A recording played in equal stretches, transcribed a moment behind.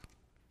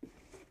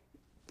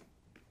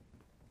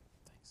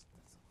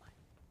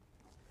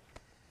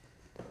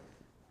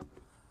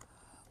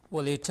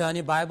Will you turn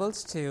your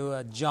Bibles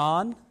to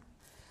John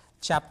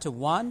chapter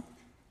 1?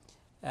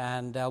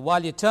 And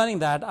while you're turning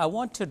that, I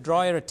want to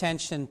draw your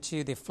attention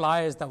to the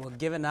flyers that were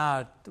given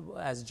out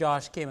as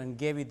Josh came and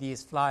gave you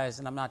these flyers.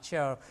 And I'm not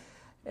sure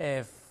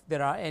if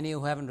there are any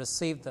who haven't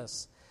received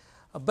this.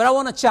 But I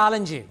want to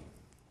challenge you.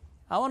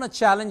 I want to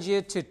challenge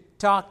you to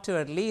talk to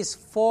at least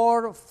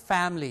 4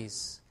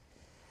 families.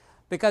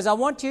 Because I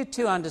want you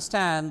to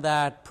understand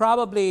that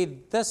probably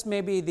this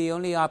may be the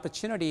only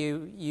opportunity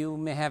you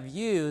may have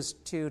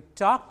used to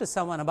talk to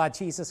someone about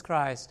Jesus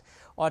Christ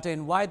or to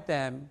invite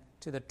them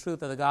to the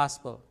truth of the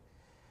gospel.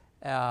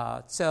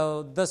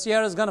 So this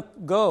year is going to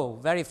go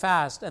very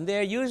fast, and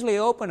they're usually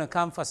open to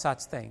come for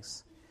such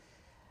things.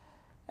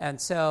 And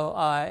so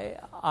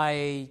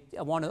I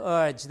want to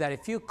urge that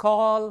if you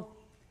call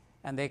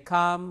and they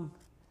come,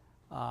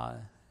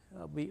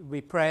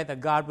 we pray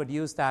that God would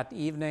use that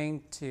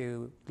evening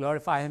to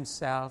glorify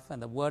Himself, and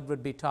the word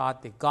would be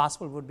taught, the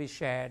gospel would be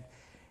shared,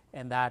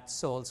 and that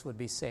souls would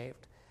be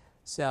saved.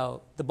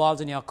 So the ball's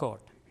in your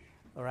court,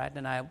 all right?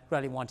 And I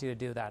really want you to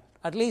do that.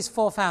 At least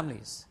 4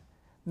 families,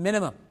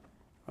 minimum,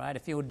 right?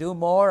 If you would do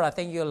more, I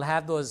think you'll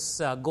have those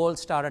gold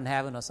star in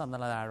heaven or something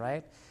like that,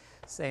 right?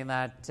 Saying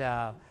that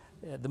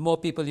the more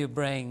people you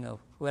bring, or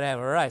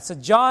whatever, right? So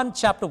John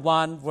chapter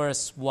 1,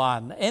 verse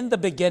 1. In the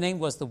beginning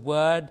was the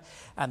Word,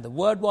 and the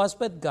Word was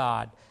with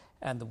God,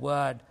 and the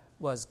Word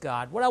was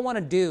God. What I want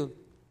to do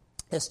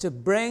is to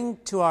bring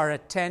to our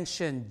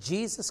attention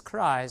Jesus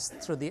Christ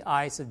through the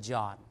eyes of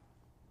John.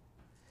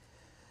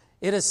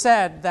 It is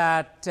said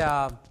that,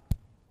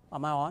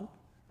 am I on?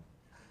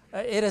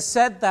 It is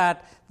said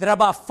that there are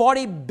about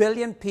 40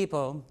 billion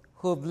people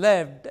who've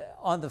lived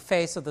on the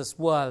face of this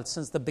world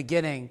since the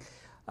beginning,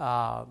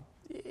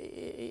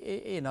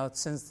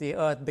 since the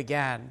earth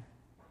began.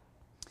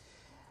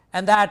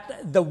 And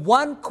that the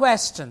one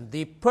question,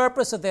 the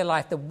purpose of their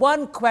life, the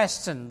one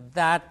question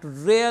that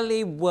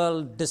really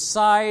will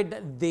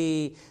decide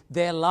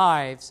their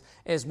lives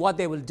is what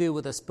they will do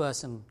with this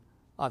person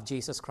of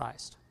Jesus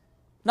Christ.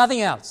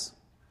 Nothing else.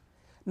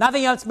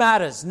 Nothing else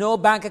matters. No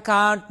bank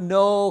account,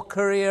 no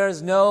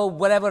careers, no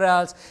whatever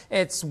else.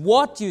 It's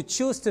what you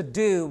choose to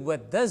do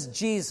with this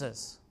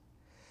Jesus.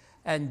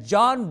 And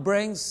John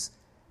brings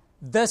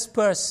this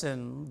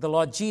person, the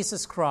Lord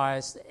Jesus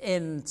Christ,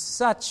 in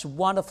such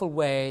wonderful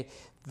way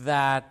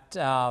that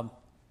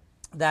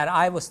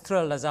I was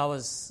thrilled as I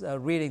was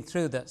reading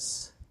through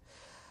this.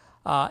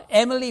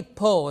 Emily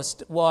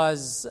Post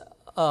was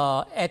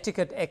an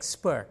etiquette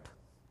expert.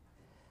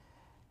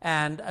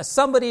 And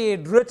somebody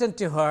had written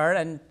to her,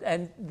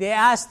 and they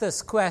asked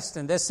this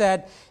question. They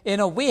said,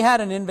 we had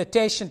an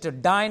invitation to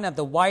dine at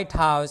the White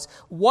House.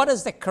 What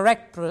is the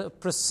correct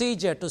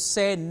procedure to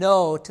say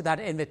no to that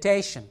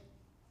invitation?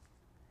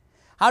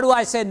 How do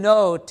I say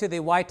no to the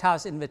White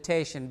House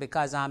invitation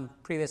because I'm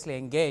previously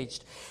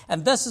engaged?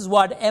 And this is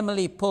what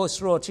Emily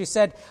Post wrote. She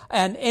said,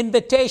 an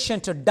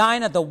invitation to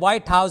dine at the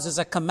White House is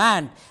a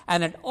command,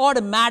 and it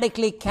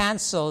automatically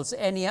cancels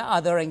any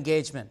other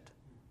engagement.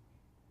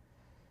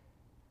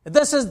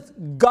 This is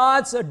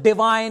God's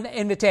divine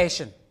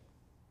invitation,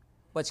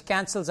 which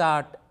cancels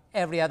out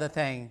every other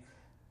thing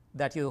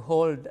that you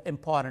hold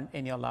important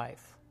in your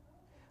life.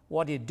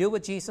 What you do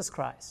with Jesus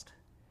Christ,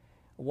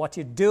 what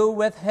you do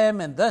with Him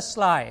in this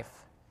life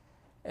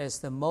is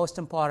the most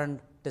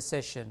important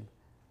decision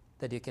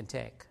that you can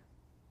take.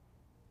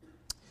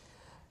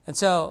 And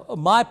so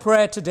my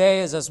prayer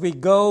today is as we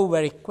go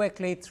very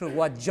quickly through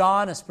what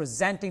John is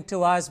presenting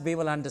to us, we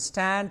will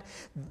understand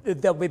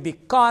that we be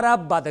caught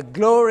up by the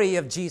glory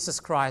of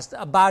Jesus Christ,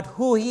 about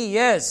who He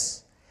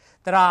is,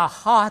 that our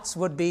hearts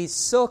would be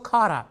so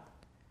caught up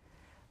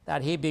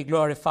that He be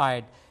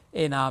glorified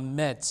in our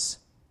midst.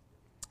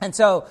 And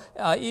so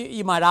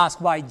you might ask,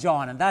 why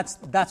John? And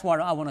that's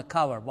what I want to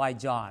cover, why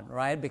John,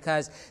 right?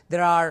 Because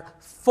there are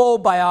 4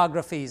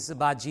 biographies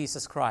about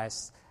Jesus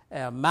Christ.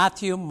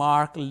 Matthew,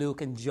 Mark,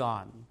 Luke, and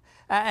John.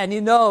 And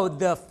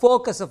the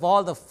focus of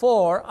all the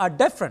 4 are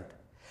different.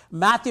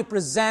 Matthew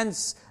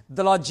presents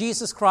the Lord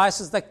Jesus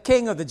Christ as the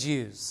King of the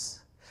Jews.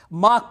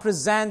 Mark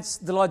presents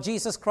the Lord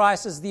Jesus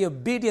Christ as the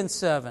obedient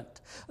servant.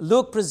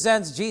 Luke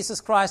presents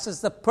Jesus Christ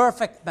as the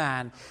perfect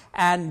man.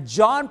 And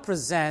John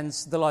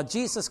presents the Lord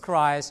Jesus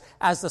Christ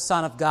as the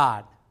Son of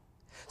God.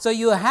 So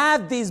you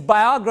have these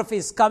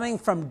biographies coming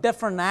from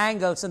different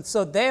angles, and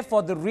so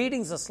therefore the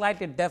readings are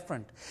slightly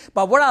different.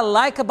 But what I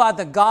like about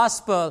the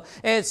gospel,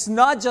 it's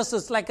not just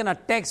it's like in a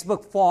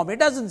textbook form. It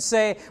doesn't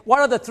say, what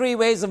are the 3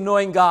 ways of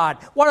knowing God?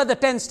 What are the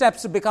 10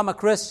 steps to become a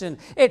Christian?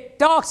 It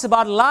talks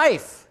about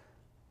life.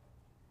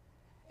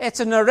 It's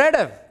a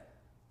narrative.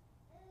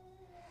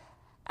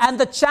 And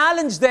the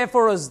challenge,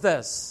 therefore, is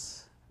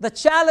this. The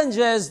challenge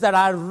is that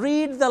I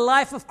read the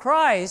life of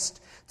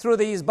Christ through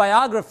these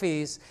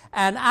biographies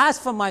and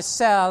ask for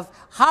myself,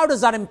 how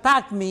does that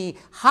impact me?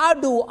 How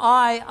do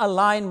I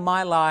align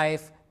my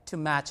life to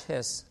match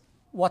His?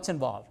 What's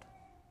involved?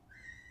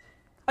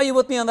 Are you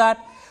with me on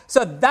that?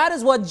 So that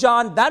is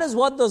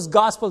what those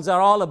Gospels are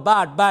all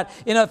about. But,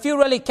 if you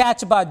really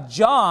catch about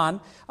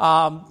John,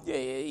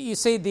 you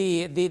see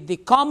the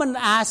common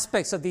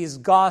aspects of these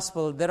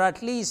Gospels, there are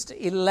at least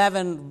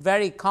 11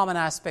 very common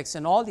aspects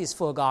in all these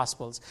 4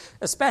 Gospels,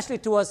 especially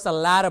towards the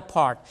latter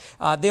part.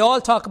 They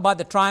all talk about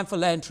the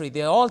triumphal entry.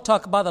 They all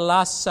talk about the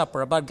Last Supper,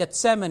 about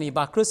Gethsemane,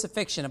 about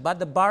crucifixion, about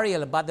the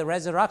burial, about the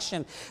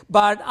resurrection.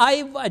 But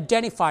I've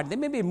identified, there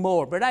may be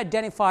more, but I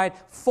identified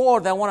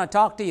 4 that I want to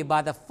talk to you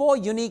about, the 4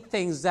 unique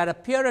things that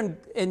appear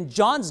in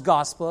John's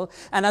Gospel,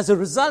 and as a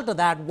result of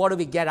that, what do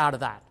we get out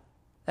of that?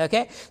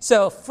 Okay?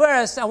 So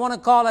first, I want to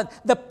call it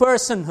the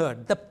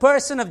personhood, the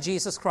person of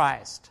Jesus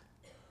Christ.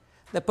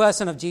 The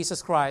person of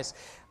Jesus Christ.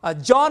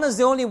 John is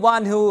the only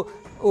one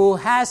who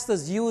has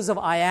this use of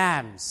I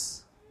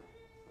ams.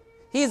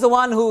 He's the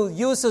one who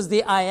uses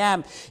the I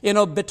am.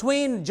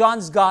 Between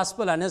John's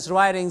Gospel and his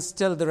writings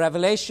till the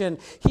Revelation,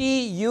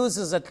 he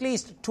uses at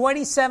least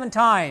 27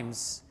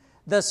 times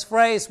this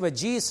phrase where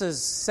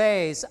Jesus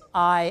says,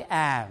 I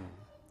am.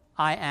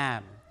 I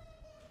am.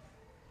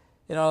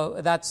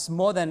 That's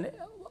more than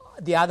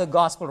the other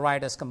gospel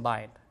writers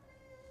combined.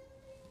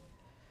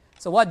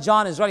 So what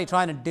John is really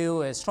trying to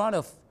do is trying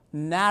to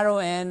narrow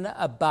in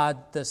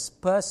about this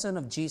person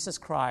of Jesus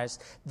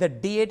Christ, the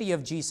deity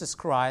of Jesus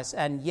Christ,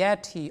 and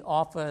yet he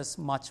offers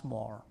much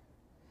more.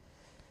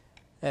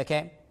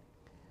 Okay?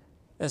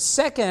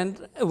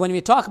 Second, when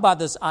we talk about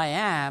this I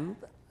am,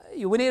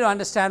 we need to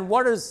understand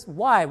what's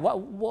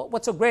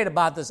so great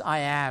about this I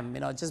am,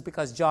 just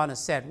because John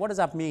has said, what does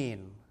that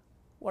mean?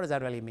 What does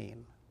that really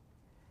mean?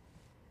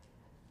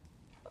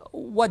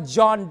 What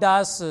John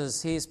does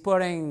is he's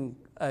putting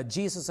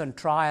Jesus on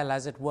trial,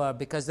 as it were,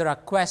 because there are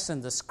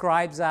questions the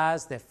scribes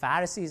ask, the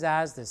Pharisees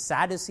ask, the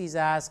Sadducees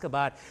ask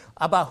about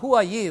who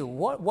are you?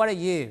 What are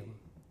you?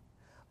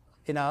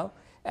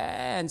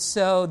 And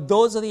so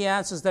those are the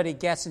answers that he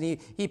gets, and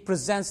he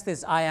presents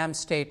these I am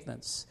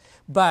statements.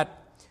 But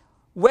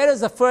where is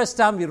the first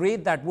time we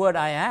read that word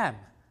I am?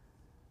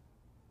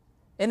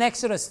 In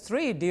Exodus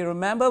 3, do you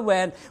remember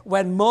when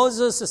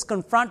Moses is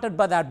confronted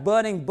by that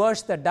burning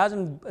bush that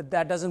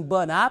doesn't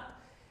burn up?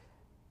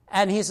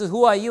 And he says,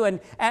 who are you? And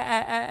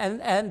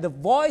the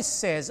voice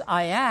says,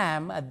 I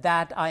am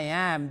that I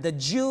am. The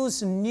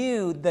Jews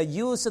knew the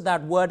use of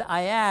that word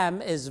I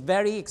am is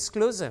very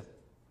exclusive.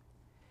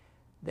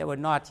 They would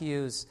not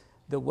use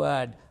the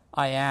word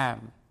I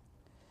am.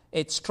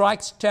 It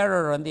strikes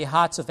terror in the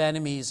hearts of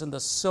enemies, and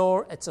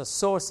it's a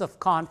source of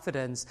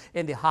confidence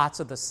in the hearts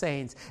of the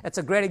saints. It's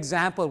a great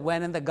example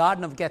when in the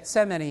Garden of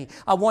Gethsemane,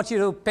 I want you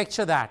to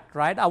picture that,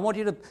 right? I want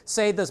you to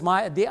say this,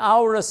 the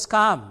hour has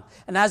come.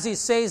 And as he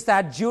says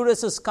that,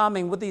 Judas is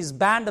coming with these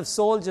band of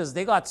soldiers.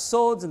 They got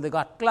swords, and they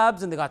got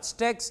clubs, and they got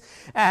sticks.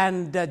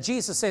 And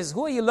Jesus says,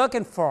 who are you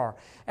looking for?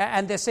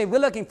 And they say,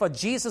 we're looking for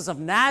Jesus of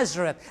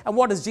Nazareth. And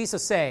what does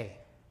Jesus say?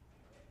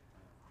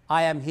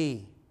 I am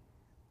he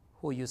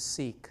who you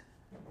seek.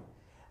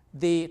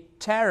 The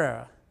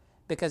terror,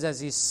 because as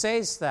he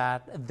says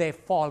that, they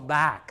fall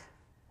back.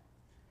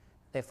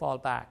 They fall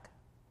back.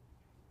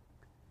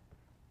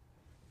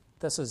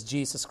 This is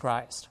Jesus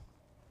Christ.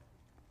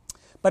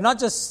 But not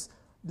just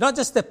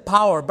the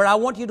power, but I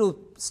want you to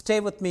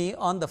stay with me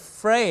on the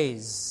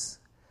phrase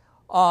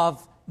that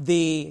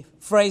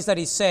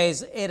he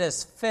says, it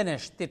is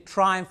finished, the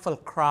triumphal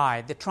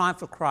cry, the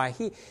triumphal cry.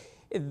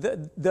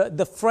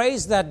 The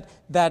phrase that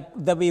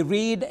we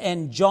read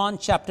in John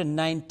chapter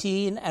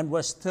 19 and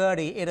verse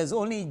 30, it is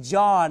only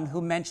John who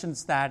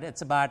mentions that.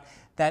 It's about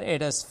that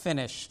it is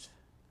finished.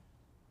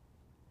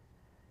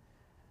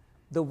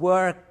 The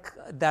work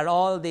that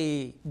all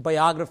the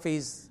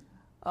biographies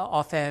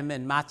of him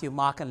in Matthew,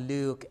 Mark, and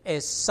Luke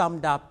is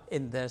summed up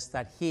in this,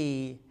 that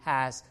he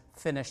has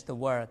finished the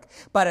work.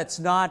 But it's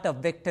not a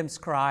victim's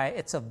cry,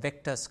 it's a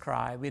victor's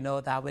cry. We know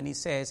that when he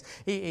says,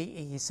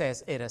 he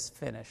says, it is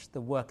finished,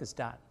 the work is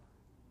done.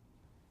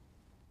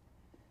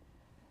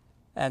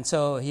 And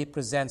so he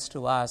presents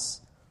to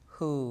us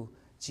who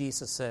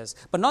Jesus is.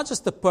 But not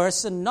just the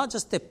person, not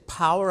just the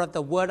power of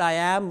the word I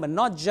am, but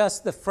not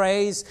just the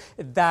phrase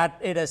that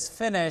it is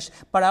finished,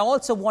 but I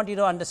also want you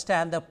to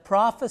understand the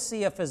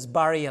prophecy of his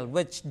burial,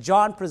 which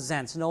John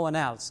presents, no one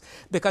else.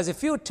 Because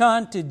if you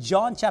turn to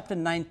John chapter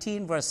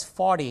 19, verse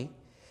 40,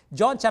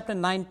 John chapter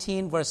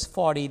 19, verse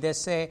 40, they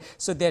say,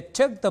 so they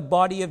took the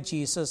body of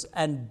Jesus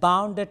and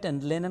bound it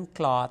in linen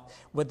cloth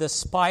with the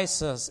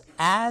spices,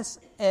 as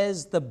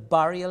is the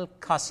burial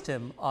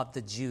custom of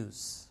the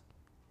Jews.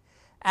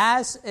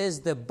 As is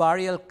the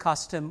burial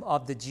custom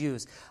of the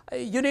Jews.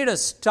 You need to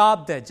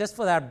stop there just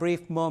for that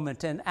brief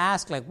moment and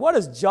ask, what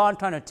is John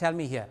trying to tell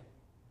me here?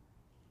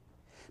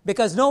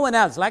 Because no one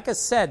else, like I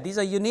said, these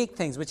are unique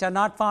things which are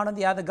not found in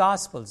the other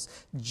Gospels.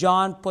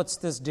 John puts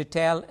this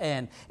detail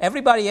in.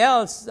 Everybody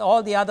else,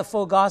 all the other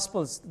 4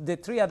 Gospels, the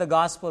 3 other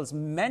Gospels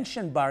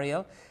mention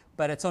burial,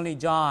 but it's only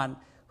John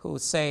who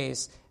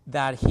says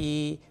that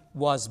he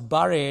was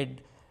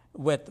buried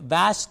with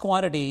vast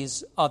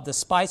quantities of the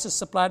spices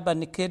supplied by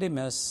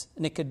Nicodemus,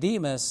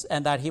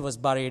 and that he was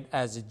buried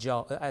as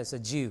a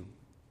Jew.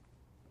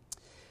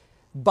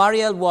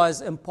 Burial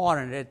was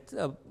important.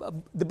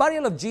 The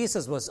burial of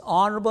Jesus was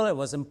honorable, it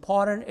was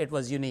important, it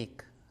was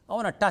unique. I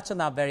want to touch on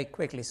that very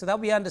quickly so that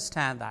we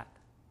understand that.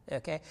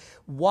 Okay?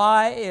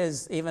 Why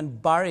is even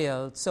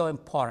burial so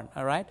important?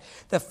 All right?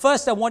 The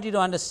first, I want you to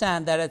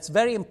understand that it's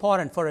very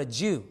important for a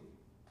Jew.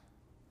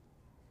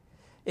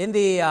 In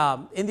the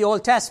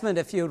Old Testament,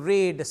 if you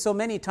read, so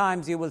many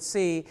times you will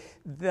see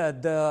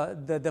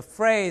the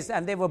phrase,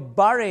 and they were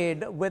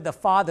buried with the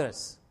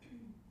fathers.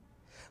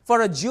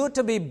 For a Jew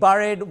to be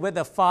buried with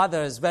the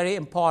father is very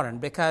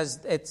important because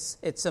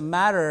it's a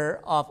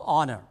matter of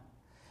honor.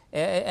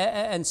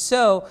 And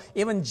so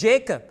even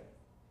Jacob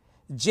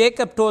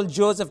told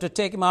Joseph to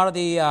take him out of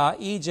the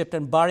Egypt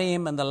and bury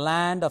him in the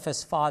land of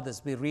his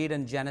fathers. We read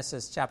in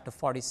Genesis chapter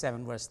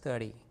 47, verse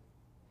 30.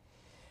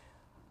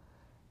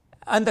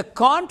 On the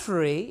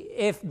contrary,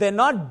 if they're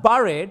not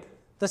buried,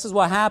 this is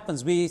what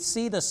happens. We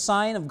see the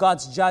sign of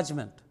God's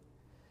judgment.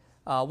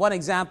 One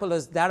example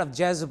is that of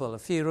Jezebel,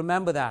 if you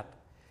remember that.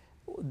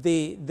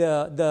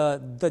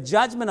 The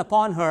judgment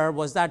upon her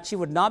was that she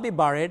would not be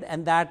buried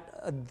and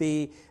that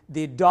the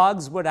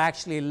dogs would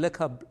actually lick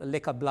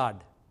her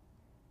blood.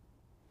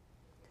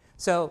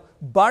 So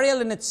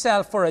burial in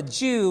itself for a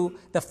Jew,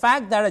 the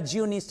fact that a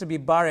Jew needs to be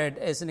buried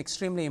is an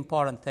extremely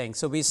important thing.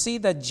 So we see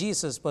that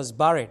Jesus was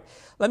buried.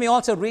 Let me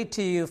also read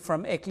to you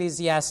from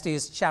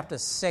Ecclesiastes chapter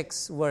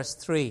 6, verse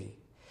 3.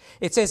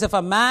 It says, if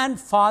a man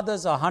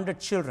fathers 100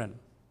 children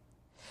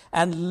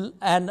and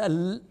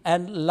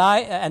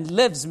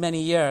lives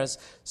many years,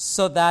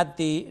 so that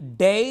the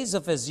days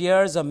of his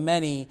years are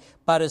many,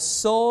 but his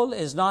soul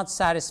is not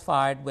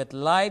satisfied with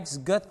life's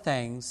good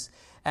things,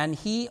 and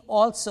he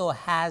also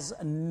has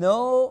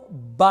no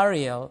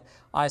burial,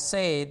 I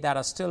say that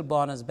a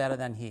stillborn is better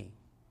than he.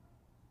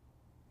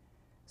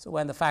 So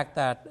when the fact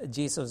that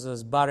Jesus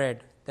was buried,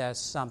 there's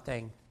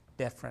something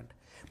different.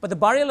 But the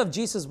burial of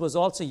Jesus was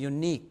also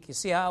unique. You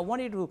see, I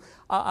want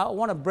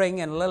to bring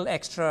in a little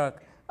extra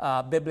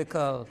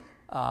biblical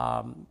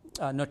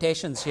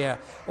notations here.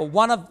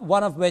 One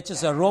of which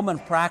is a Roman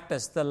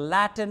practice. The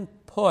Latin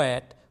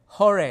poet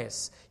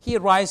Horace, he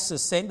writes to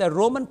saying the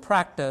Roman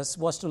practice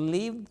was to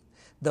leave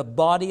the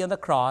body on the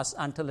cross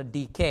until it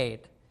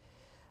decayed.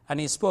 And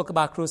he spoke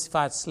about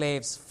crucified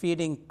slaves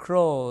feeding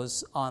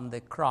crows on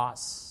the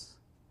cross.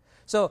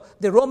 So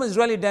the Romans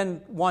really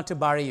didn't want to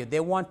bury you. They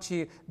want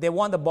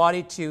the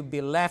body to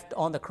be left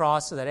on the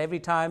cross so that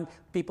every time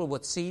people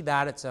would see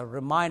that, it's a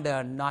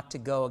reminder not to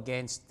go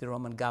against the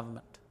Roman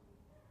government.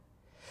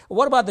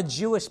 What about the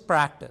Jewish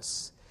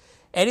practice?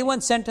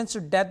 Anyone sentenced to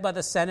death by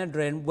the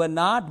Sanhedrin were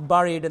not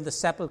buried in the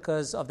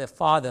sepulchres of their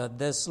father.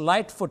 This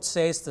Lightfoot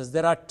says this: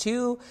 there are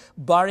two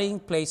burying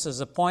places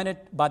appointed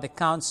by the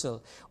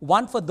council,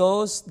 one for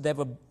those that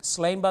were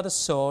slain by the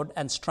sword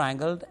and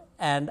strangled,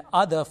 and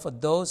other for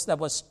those that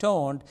were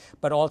stoned,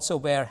 but also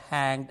were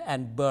hanged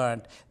and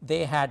burned.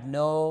 They had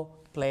no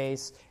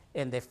place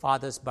in their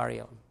father's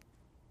burial.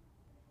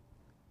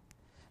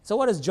 So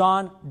what is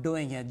John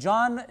doing here?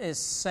 John is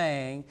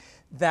saying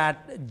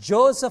that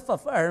Joseph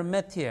of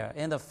Arimathea,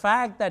 in the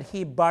fact that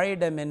he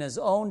buried him in his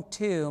own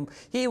tomb,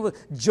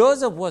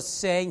 Joseph was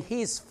saying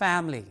his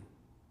family,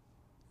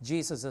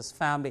 Jesus'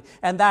 family,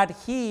 and that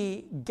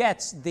he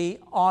gets the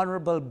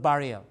honorable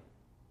burial.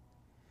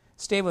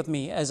 Stay with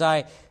me as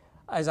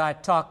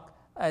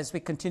we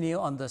continue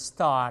on this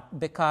thought,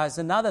 because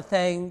another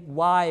thing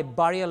why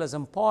burial is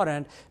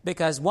important,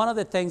 because one of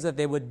the things that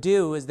they would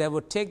do is they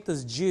would take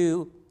this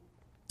Jew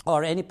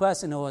or any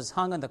person who was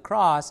hung on the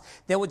cross,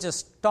 they would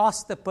just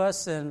toss the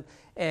person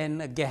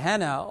in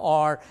Gehenna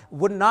or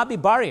would not be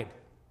buried,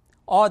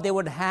 or they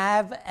would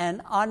have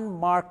an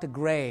unmarked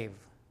grave.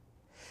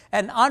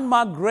 An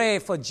unmarked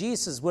grave for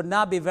Jesus would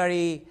not be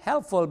very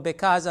helpful,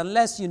 because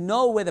unless you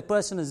know where the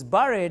person is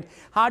buried,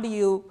 how do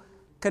you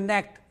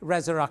connect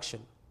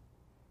resurrection?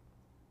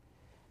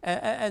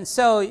 And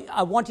so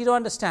I want you to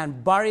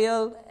understand,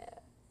 burial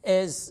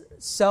is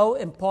so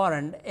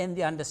important in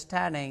the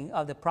understanding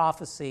of the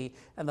prophecy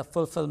and the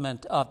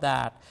fulfillment of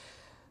that.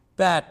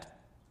 But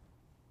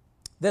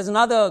there's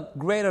another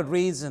greater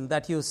reason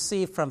that you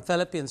see from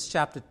Philippians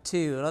chapter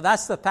 2.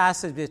 That's the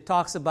passage that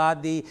talks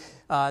about the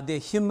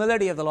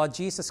humility of the Lord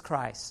Jesus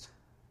Christ.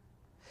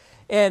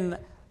 In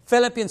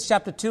Philippians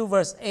chapter 2,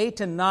 verse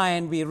 8 and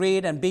 9, we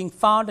read, and being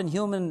found in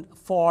human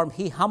form,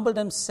 he humbled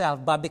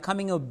himself by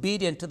becoming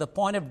obedient to the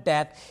point of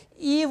death,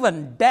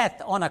 even death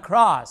on a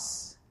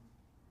cross.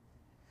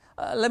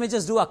 Let me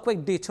just do a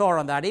quick detour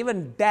on that.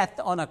 Even death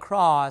on a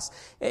cross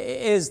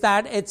is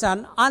that it's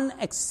an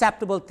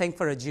unacceptable thing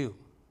for a Jew.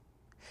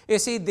 You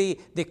see,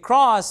 the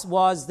cross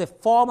was the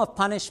form of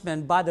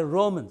punishment by the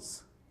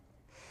Romans.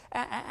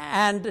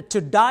 And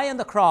to die on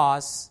the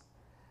cross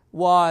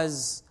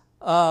was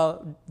a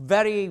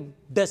very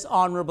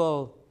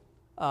dishonorable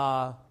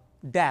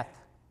death.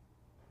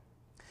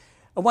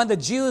 When the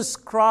Jews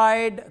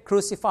cried,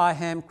 crucify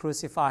him,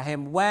 crucify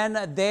him. When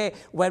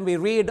we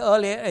read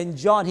earlier in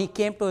John, he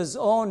came to his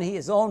own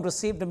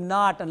received him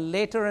not. And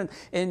later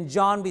in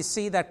John, we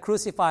see that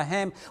crucify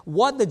him.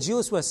 What the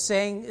Jews were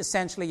saying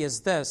essentially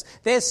is this.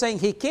 They're saying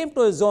he came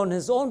to his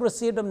own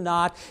received him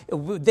not.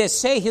 They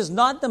say he's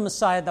not the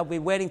Messiah that we're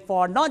waiting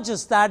for. Not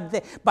just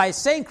that, by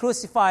saying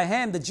crucify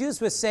him, the Jews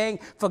were saying,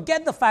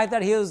 forget the fact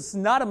that he is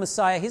not a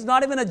Messiah. He's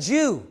not even a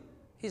Jew.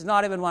 He's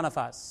not even one of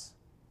us.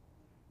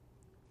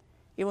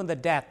 Even the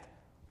death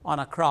on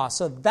a cross.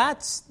 So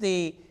that's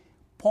the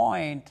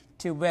point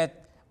to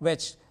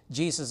which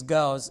Jesus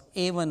goes,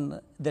 even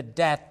the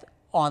death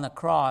on a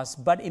cross.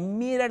 But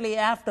immediately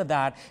after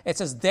that, it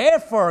says,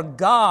 therefore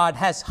God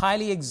has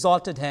highly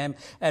exalted him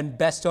and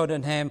bestowed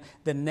on him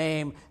the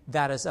name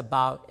that is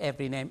above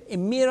every name.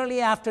 Immediately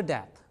after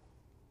death.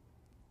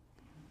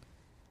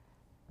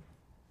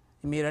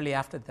 Immediately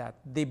after that,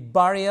 the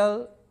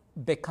burial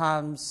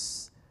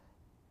becomes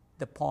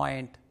the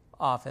point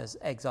of his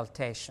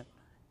exaltation.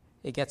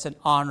 He gets an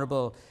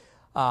honorable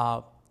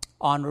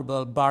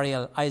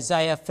burial.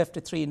 Isaiah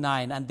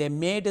 53:9, and they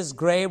made his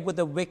grave with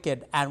the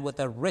wicked and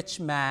with a rich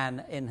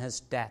man in his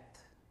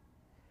death.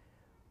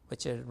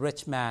 Which is a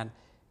rich man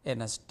in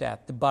his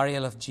death. The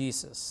burial of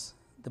Jesus.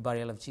 The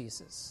burial of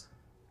Jesus.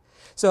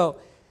 So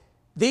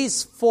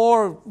these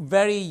four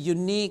very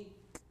unique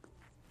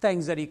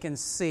things that you can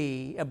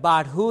see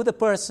about who the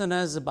person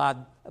is,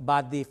 about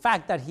the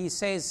fact that he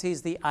says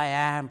he's the I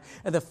am,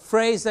 and the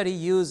phrase that he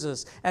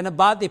uses, and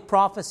about the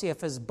prophecy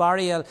of his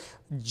burial,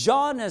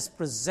 John is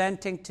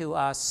presenting to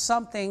us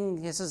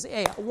something. He says,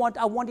 hey,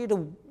 I want you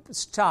to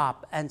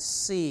stop and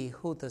see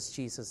who this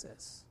Jesus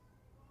is.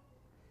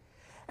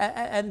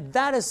 And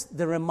that is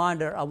the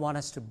reminder I want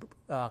us to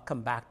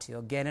come back to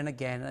again and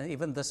again, and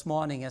even this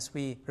morning as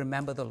we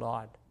remember the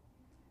Lord.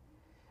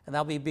 And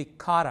that we be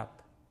caught up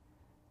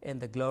in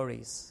the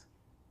glories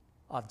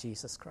of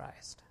Jesus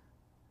Christ.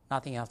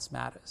 Nothing else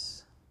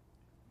matters.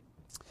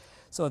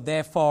 So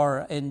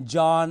therefore, in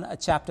John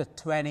chapter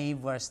 20,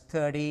 verse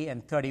 30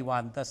 and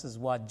 31, this is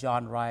what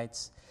John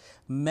writes.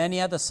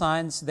 Many other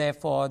signs,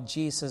 therefore,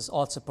 Jesus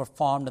also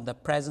performed in the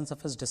presence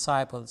of his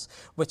disciples,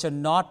 which are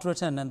not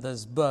written in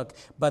this book,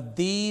 but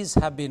these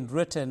have been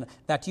written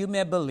that you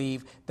may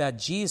believe that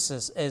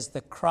Jesus is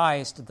the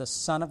Christ, the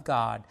Son of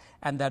God,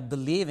 and that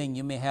believing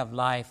you may have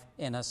life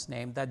in his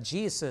name. That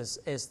Jesus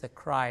is the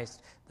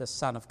Christ, the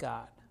Son of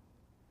God.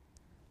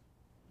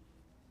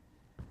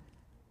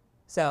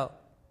 So,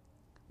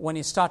 when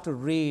you start to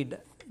read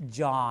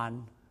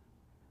John,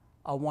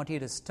 I want you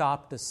to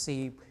stop to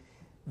see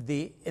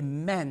the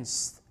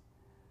immense,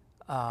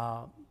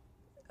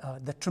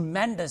 the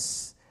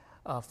tremendous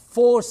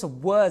force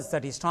of words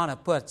that he's trying to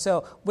put.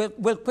 So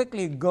we'll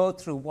quickly go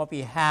through what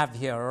we have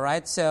here, all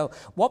right? So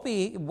what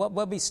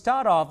we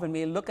start off when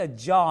we look at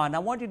John, I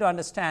want you to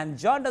understand,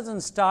 John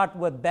doesn't start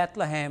with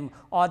Bethlehem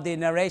or the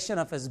narration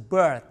of his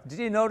birth. Did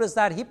you notice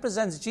that? He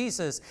presents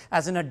Jesus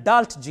as an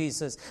adult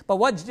Jesus. But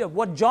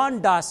what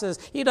John does is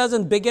he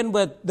doesn't begin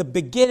with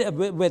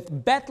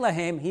with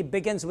Bethlehem, he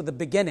begins with the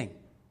beginning.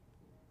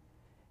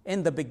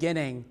 In the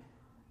beginning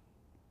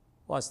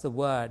was the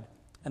Word,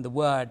 and the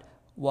Word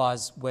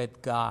was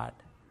with God.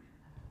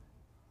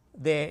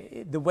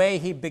 The way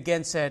he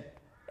begins it,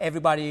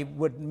 everybody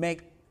would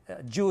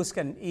Jews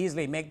can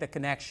easily make the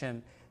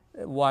connection,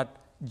 what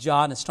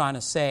John is trying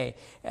to say.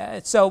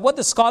 So what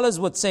the scholars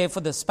would say for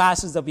this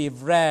passage that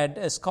we've read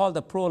is called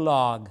the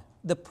prologue.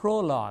 The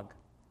prologue.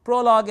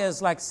 Prologue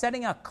is like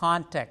setting a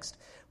context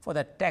for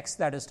the text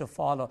that is to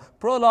follow.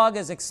 Prologue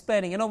is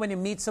explaining. When you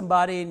meet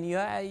somebody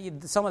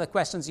and some of the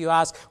questions you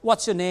ask,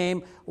 what's your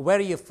name? Where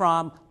are you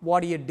from?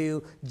 What do you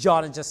do?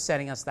 John is just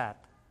telling us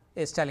that.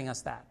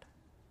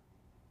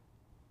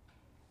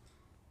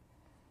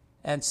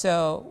 And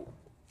so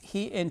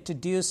he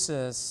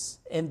introduces,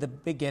 in the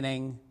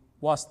beginning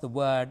was the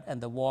Word, and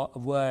the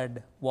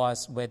Word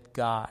was with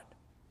God.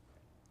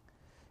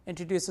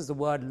 Introduces the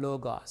word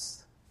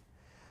logos.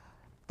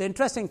 The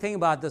interesting thing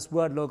about this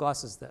word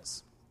logos is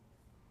this.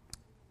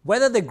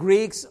 Whether the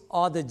Greeks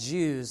or the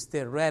Jews,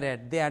 they read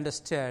it, they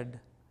understood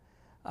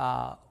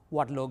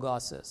what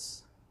logos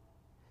is.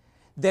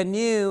 They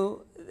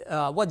knew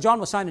what John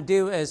was trying to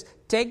do is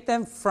take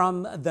them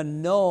from the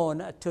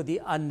known to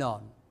the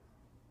unknown.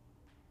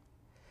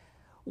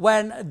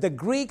 When the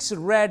Greeks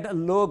read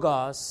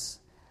logos,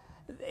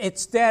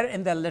 it's there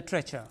in their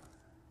literature.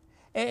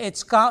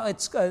 It's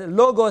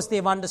logos,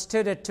 they've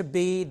understood it to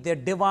be their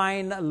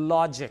divine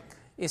logic.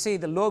 You see,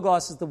 the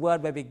logos is the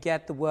word where we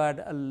get the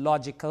word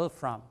logical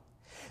from.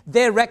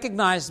 They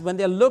recognized when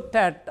they looked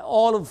at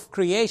all of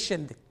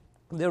creation,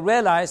 they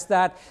realized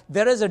that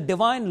there is a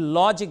divine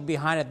logic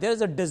behind it. There's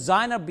a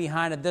designer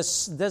behind it.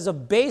 There's a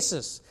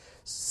basis.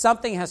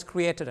 Something has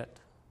created it.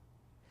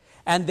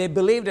 And they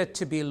believed it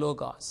to be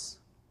logos.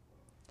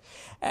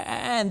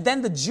 And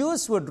then the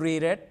Jews would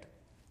read it.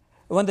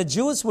 When the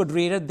Jews would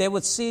read it, they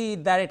would see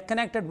that it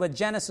connected with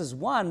Genesis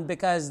 1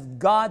 because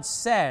God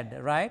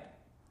said, right?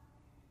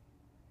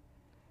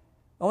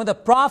 And when the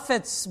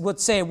prophets would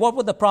say, what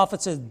would the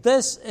prophets say?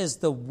 This is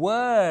the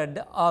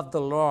word of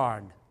the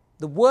Lord.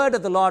 The word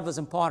of the Lord was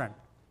important.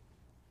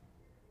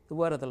 The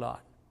word of the Lord.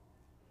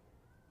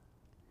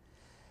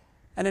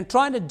 And in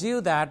trying to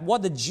do that,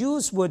 what the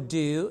Jews would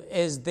do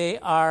is they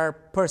are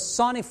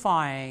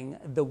personifying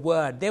the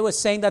word. They were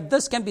saying that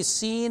this can be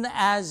seen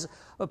as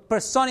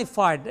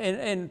personified.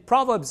 In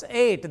Proverbs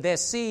 8, they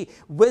see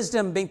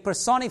wisdom being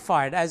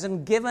personified, as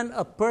in given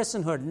a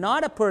personhood.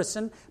 Not a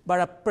person,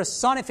 but a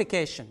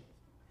personification.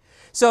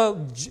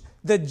 So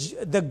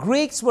the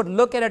Greeks would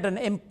look at it an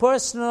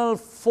impersonal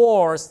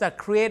force that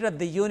created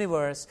the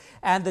universe,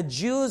 and the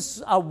Jews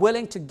are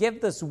willing to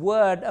give this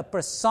word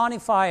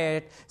personify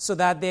it so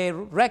that they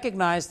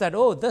recognize that,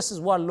 oh, this is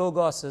what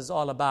Logos is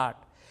all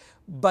about.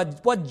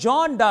 But what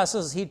John does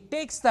is he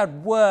takes that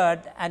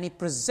word and he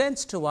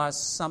presents to us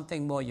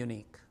something more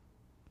unique.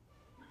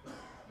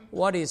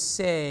 What he's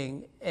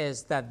saying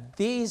is that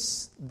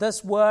this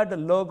word,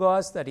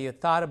 Logos, that you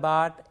thought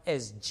about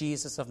is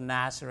Jesus of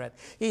Nazareth.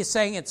 He's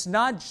saying it's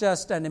not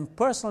just an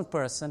impersonal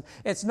person,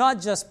 it's not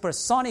just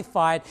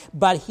personified,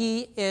 but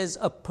he is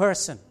a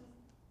person.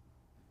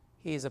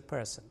 He is a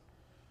person.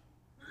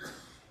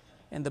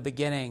 In the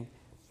beginning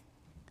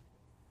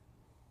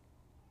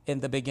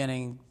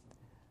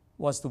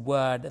was the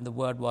Word, and the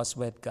Word was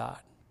with God.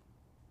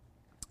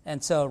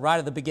 And so right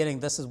at the beginning,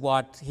 this is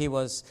what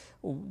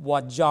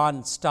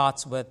John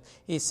starts with.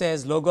 He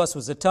says, Logos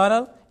was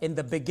eternal. In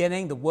the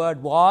beginning, the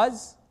Word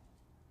was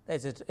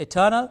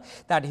eternal,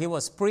 that he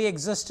was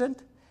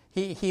pre-existent.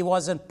 He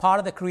wasn't part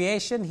of the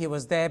creation. He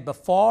was there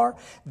before.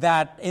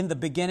 That in the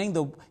beginning,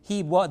 the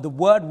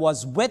Word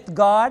was with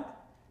God.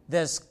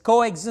 There's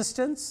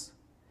coexistence.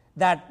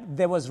 That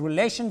there was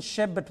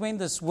relationship between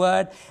this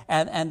Word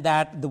and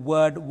that the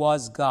Word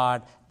was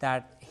God.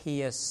 That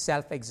he is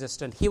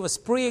self-existent. He was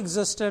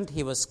pre-existent,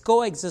 he was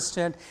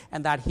co-existent,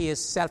 and that he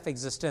is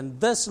self-existent.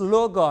 This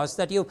Logos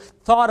that you've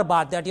thought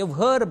about, that you've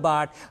heard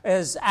about,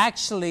 is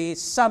actually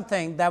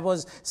something that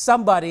was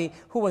somebody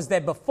who was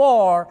there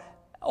before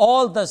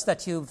all this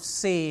that you've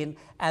seen,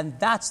 and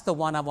that's the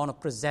one I want to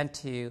present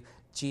to you,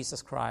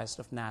 Jesus Christ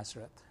of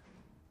Nazareth.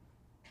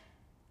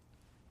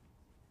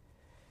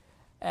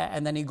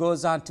 And then he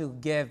goes on to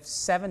give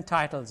 7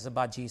 titles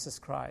about Jesus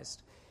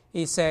Christ.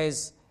 He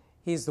says,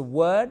 he's the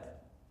Word,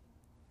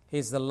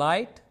 he's the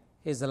light,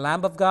 he's the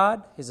Lamb of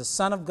God, he's the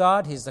Son of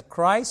God, he's the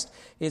Christ,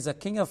 he's the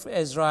King of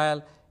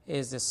Israel,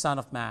 he's the Son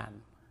of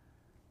Man.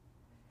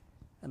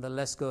 And the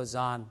list goes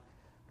on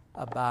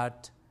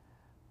about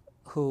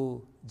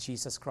who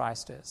Jesus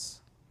Christ is.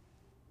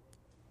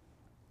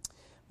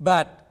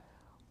 But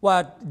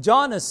what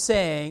John is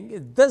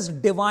saying, this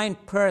divine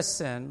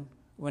person,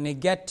 when you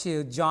get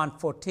to John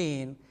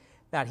 14,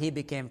 that he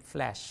became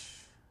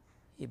flesh.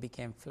 He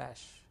became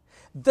flesh.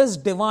 This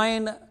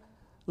divine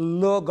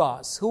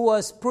Logos, who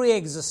was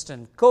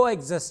pre-existent,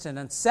 co-existent,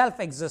 and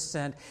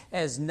self-existent,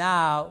 has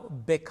now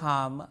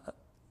become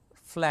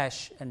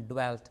flesh and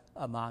dwelt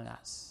among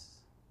us.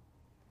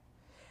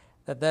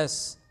 That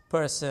this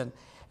person,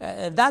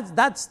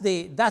 that's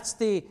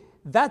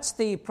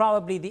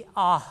probably the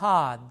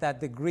aha that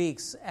the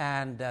Greeks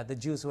and the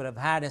Jews would have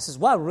had. And says,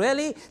 well,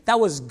 really? That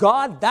was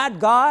God? That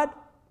God?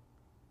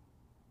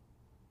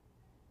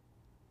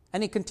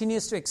 And he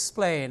continues to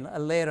explain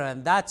later,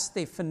 and that's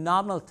the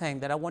phenomenal thing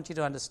that I want you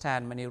to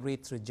understand when you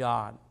read through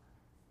John.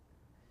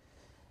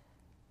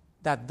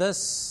 That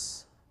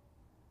this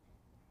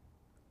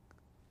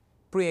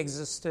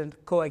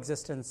pre-existent,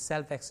 coexistent,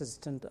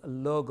 self-existent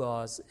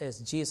Logos is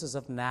Jesus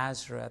of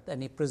Nazareth,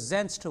 and he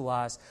presents to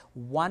us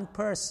one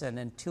person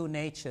in 2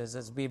 natures,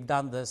 as we've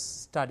done this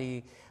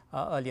study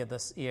earlier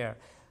this year.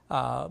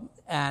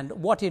 And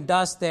what he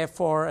does,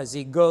 therefore, as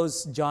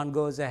John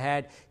goes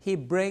ahead, he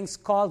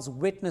calls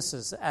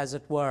witnesses, as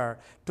it were,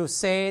 to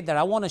say that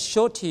I want to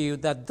show to you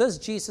that this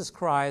Jesus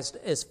Christ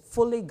is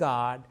fully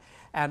God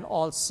and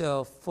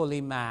also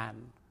fully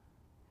man.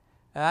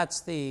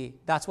 That's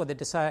what they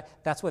decide.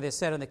 That's what they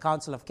said in the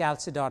Council of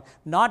Chalcedon.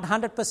 Not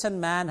 100%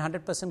 man,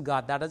 100%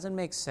 God. That doesn't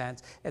make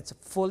sense. It's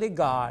fully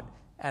God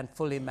and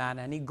fully man.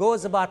 And he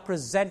goes about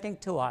presenting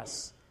to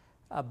us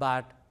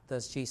about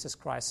this Jesus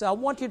Christ. So I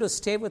want you to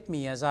stay with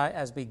me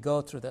as we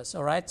go through this,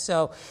 all right?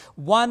 So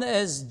one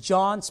is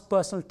John's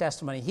personal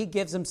testimony. He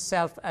gives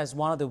himself as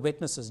one of the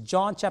witnesses.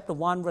 John chapter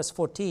 1, verse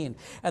 14,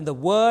 and the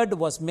Word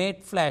was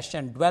made flesh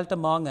and dwelt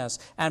among us,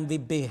 and we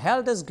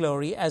beheld his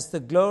glory as the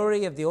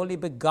glory of the only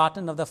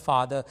begotten of the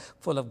Father,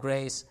 full of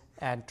grace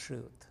and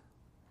truth.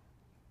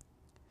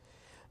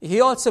 He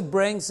also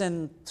brings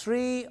in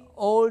 3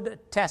 Old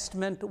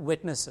Testament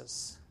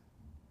witnesses.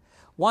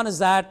 One is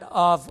that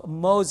of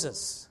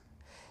Moses.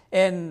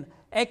 In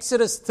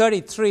Exodus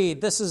 33,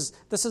 this is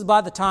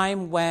by the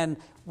time when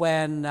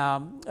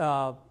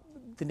the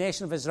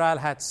nation of Israel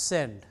had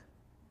sinned.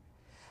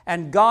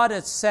 And God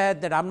had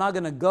said that I'm not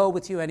going to go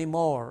with you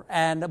anymore.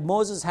 And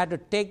Moses had to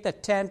take the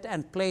tent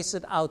and place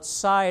it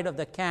outside of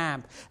the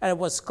camp. And it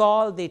was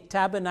called the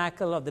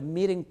tabernacle of the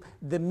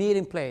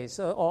meeting place.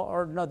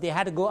 Or no, they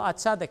had to go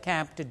outside the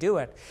camp to do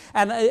it.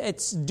 And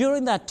it's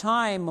during that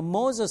time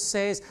Moses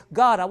says,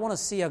 God, I want to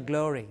see your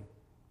glory.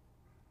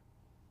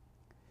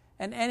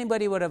 And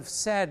anybody would have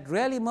said,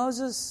 really,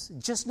 Moses?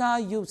 Just now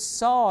you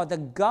saw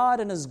that God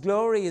in His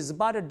glory is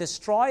about to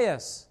destroy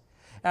us.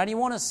 And you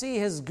want to see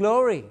His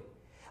glory.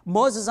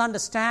 Moses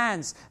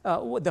understands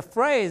the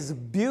phrase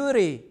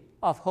beauty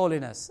of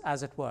holiness,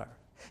 as it were.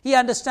 He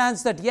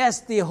understands that,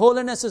 yes, the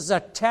holiness is a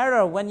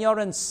terror when you're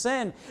in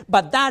sin,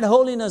 but that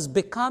holiness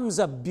becomes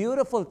a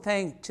beautiful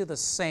thing to the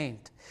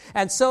saint.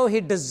 And so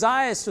he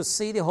desires to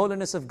see the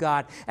holiness of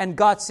God. And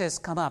God says,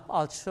 come up,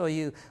 I'll show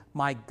you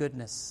my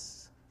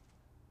goodness.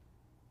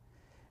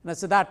 And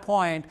it's at that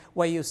point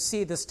where you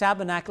see this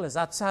tabernacle is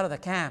outside of the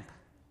camp.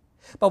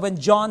 But when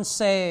John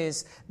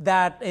says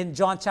that in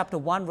John chapter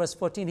 1 verse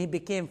 14, He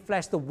became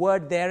flesh, the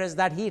word there is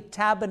that He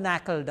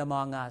tabernacled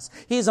among us.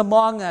 He's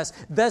among us.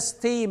 This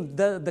theme,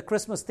 the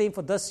Christmas theme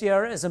for this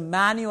year is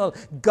Emmanuel,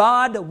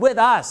 God with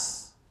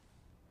us.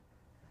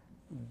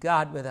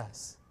 God with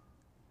us.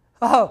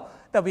 Oh,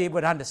 that we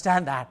would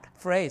understand that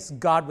phrase,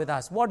 God with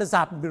us. What does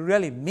that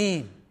really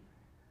mean?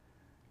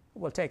 It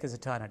will take us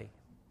eternity.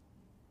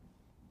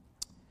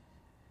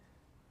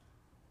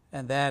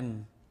 And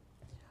then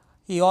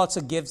He also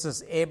gives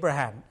us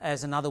Abraham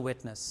as another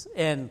witness.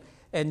 In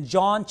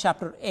John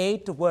chapter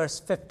 8,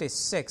 verse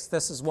 56,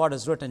 this is what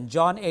is written.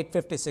 John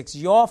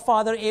 8:56. Your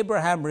father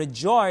Abraham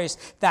rejoiced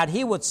that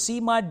he would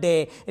see my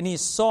day, and he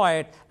saw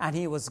it, and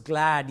he was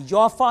glad.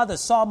 Your father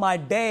saw my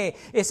day.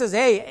 It says,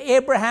 hey,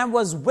 Abraham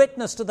was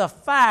witness to the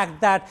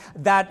fact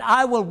that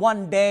I will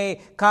one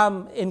day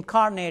come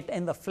incarnate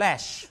in the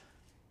flesh.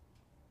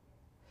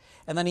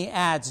 And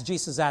then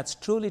Jesus adds,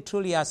 truly,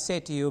 truly, I say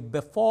to you,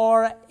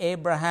 before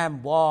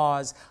Abraham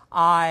was,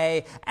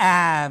 I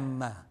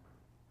am.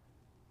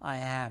 I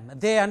am.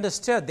 They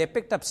understood. They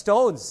picked up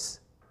stones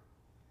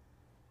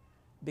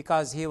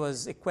because he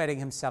was equating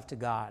himself to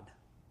God.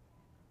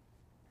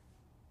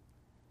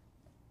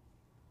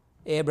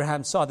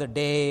 Abraham saw the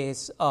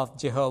days of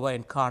Jehovah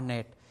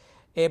incarnate.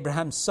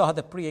 Abraham saw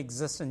the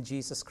pre-existent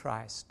Jesus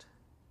Christ.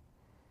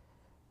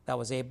 That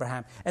was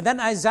Abraham. And then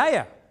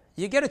Isaiah.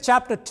 You get to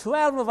chapter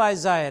 12 of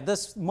Isaiah.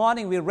 This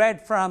morning we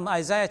read from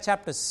Isaiah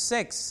chapter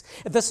 6.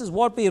 This is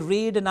what we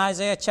read in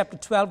Isaiah chapter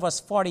 12 verse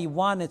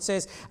 41. It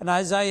says, and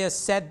Isaiah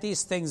said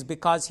these things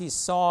because he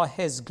saw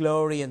His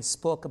glory and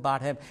spoke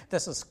about Him.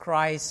 This is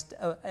Christ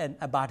and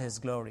about His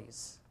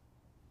glories.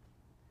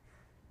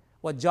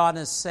 What John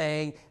is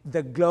saying,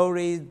 the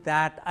glory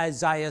that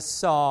Isaiah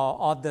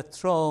saw of the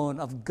throne,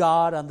 of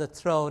God on the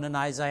throne in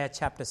Isaiah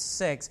chapter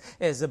 6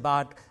 is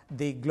about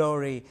the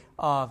glory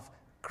of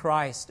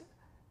Christ.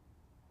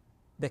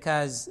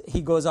 Because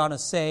he goes on to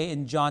say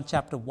in John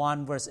chapter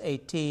 1 verse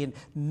 18,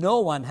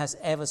 no one has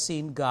ever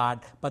seen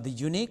God, but the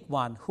unique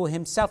one who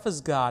Himself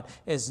is God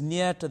is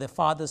near to the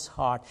Father's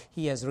heart.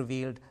 He has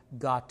revealed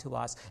God to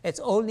us.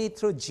 It's only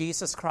through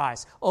Jesus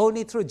Christ.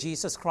 Only through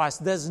Jesus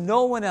Christ. There's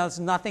no one else,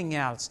 nothing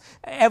else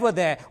ever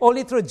there.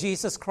 Only through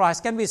Jesus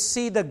Christ can we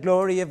see the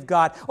glory of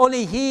God.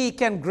 Only He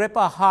can grip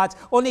our hearts.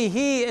 Only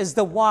He is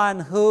the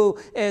one who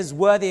is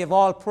worthy of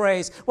all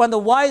praise. When the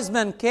wise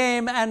men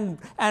came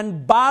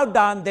and bowed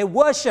down, they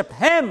worshiped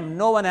Him,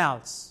 no one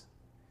else.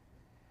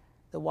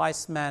 The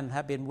wise men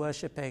have been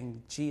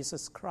worshiping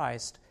Jesus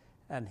Christ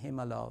and Him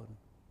alone.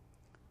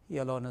 He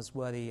alone is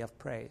worthy of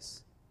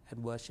praise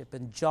and worship.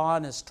 And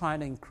John is trying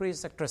to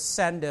increase the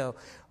crescendo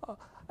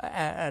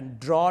and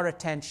draw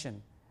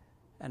attention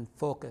and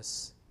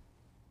focus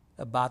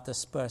about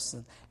this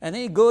person. And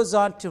he goes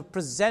on to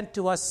present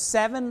to us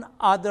 7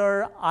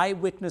 other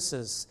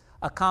eyewitnesses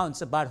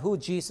accounts about who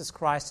Jesus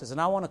Christ is. And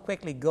I want to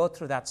quickly go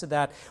through that so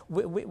that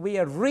we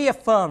are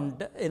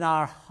reaffirmed in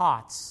our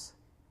hearts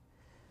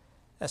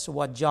as to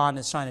what John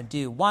is trying to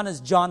do. One is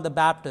John the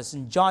Baptist.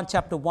 In John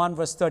chapter 1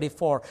 verse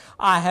 34,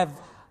 I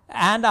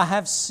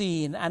have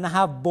seen and I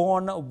have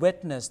borne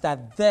witness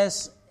that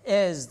this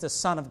is the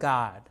Son of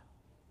God.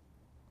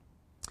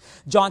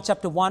 John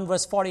chapter 1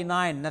 verse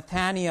 49,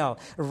 Nathanael,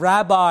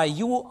 Rabbi,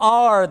 you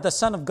are the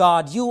Son of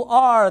God. You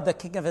are the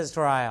King of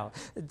Israel.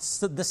 It's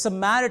the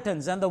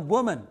Samaritans and the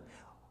woman.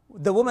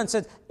 The woman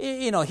said,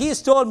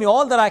 He's told me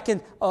all that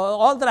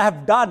I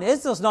have done.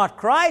 Is this not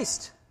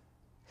Christ?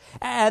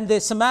 And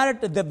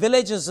the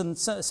villages in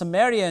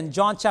Samaria in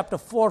John chapter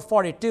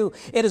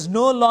 4:42, it is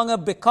no longer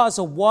because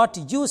of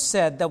what you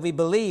said that we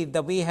believe,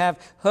 that we have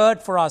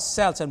heard for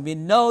ourselves, and we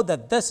know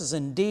that this is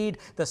indeed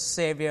the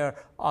Savior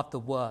of the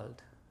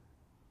world.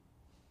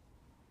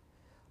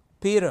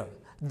 Peter,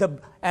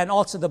 and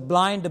also the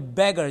blind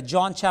beggar,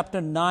 John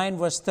chapter 9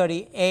 verse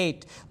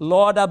 38,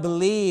 Lord, I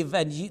believe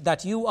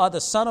that you are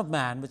the Son of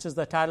Man, which is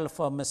the title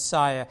for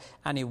Messiah,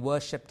 and he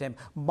worshipped Him.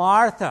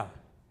 Martha,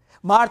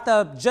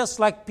 just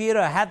like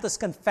Peter, had this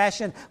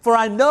confession, for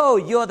I know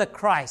you're the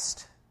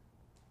Christ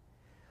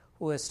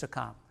who is to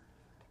come.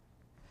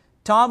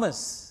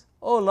 Thomas,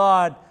 oh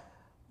Lord,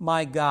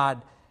 my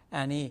God,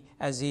 and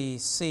as he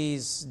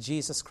sees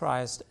Jesus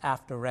Christ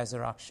after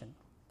resurrection.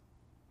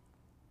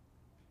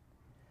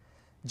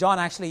 John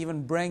actually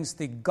even brings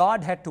the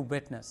Godhead to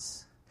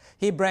witness.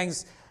 He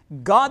brings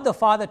God the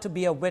Father to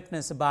be a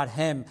witness about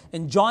him.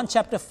 In John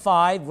chapter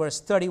 5, verse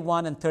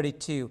 31 and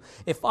 32,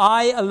 if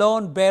I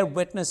alone bear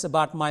witness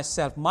about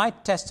myself, my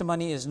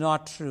testimony is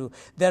not true.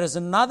 There is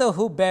another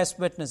who bears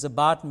witness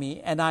about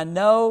me, and I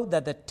know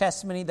that the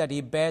testimony that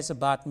he bears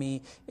about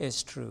me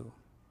is true.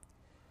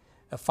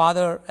 The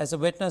Father as a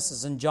witness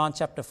is in John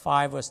chapter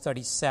 5, verse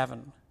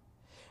 37.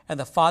 And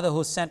the Father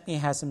who sent me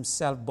has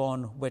himself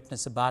borne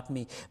witness about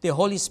me. The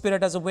Holy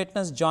Spirit as a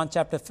witness, John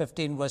chapter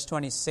 15, verse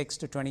 26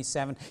 to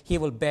 27, he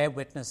will bear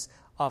witness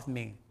of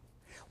me.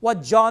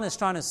 What John is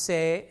trying to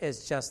say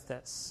is just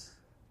this.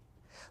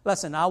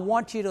 Listen, I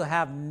want you to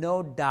have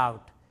no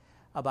doubt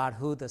about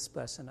who this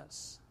person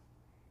is.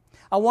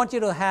 I want you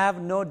to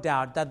have no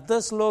doubt that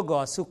this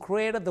Logos who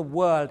created the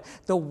world,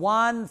 the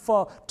one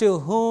to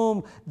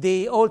whom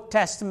the Old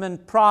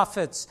Testament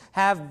prophets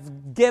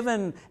have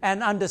given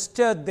and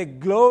understood the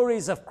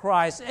glories of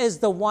Christ, is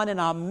the one in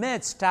our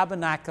midst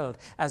tabernacled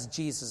as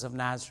Jesus of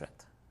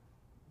Nazareth.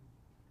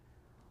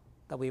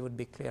 That we would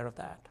be clear of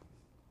that.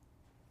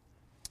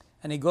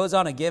 And he goes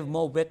on to give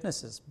more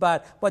witnesses.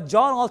 But what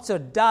John also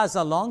does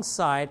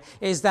alongside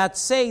is that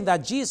saying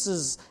that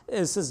Jesus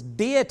is his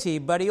deity,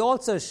 but he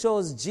also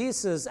shows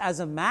Jesus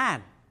as a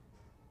man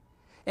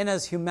in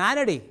his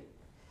humanity.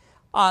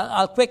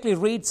 I'll quickly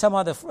read some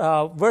of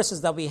the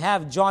verses that we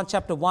have. John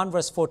chapter 1,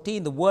 verse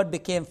 14, the Word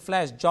became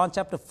flesh. John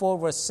chapter 4,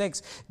 verse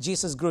 6,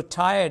 Jesus grew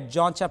tired.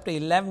 John chapter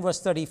 11, verse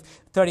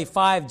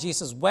 35,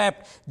 Jesus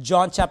wept.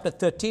 John chapter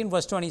 13,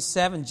 verse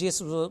 27,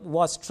 Jesus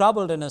was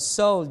troubled in his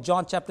soul.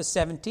 John chapter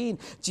 17,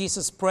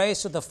 Jesus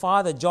prays to the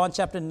Father. John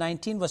chapter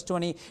 19, verse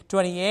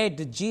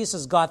 28,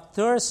 Jesus got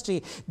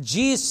thirsty.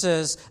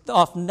 Jesus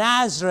of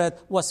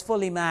Nazareth was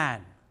fully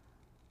man.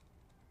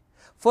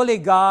 Fully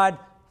God,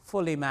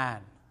 fully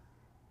man.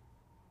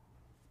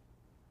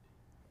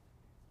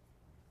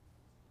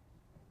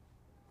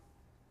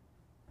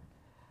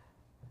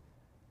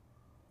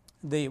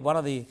 One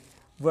of the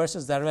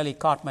verses that really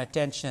caught my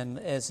attention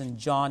is in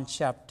John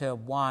chapter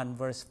 1,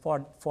 verse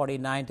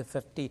 49 to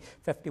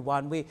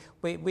 51.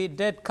 We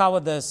did cover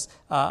this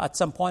at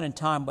some point in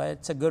time, but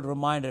it's a good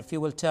reminder. If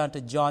you will turn to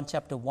John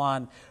chapter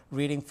 1,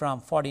 reading from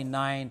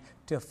 49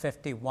 to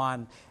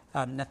 51.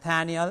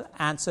 Nathanael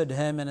answered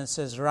him and it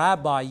says,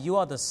 Rabbi, you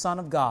are the Son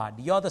of God.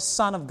 You are the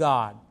Son of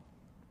God.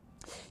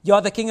 You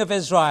are the King of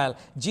Israel.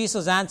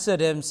 Jesus answered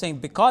him, saying,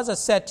 because I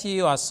said to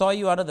you, I saw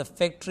you under the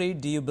fig tree,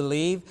 do you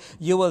believe?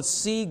 You will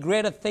see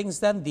greater things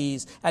than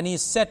these. And he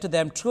said to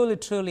them, truly,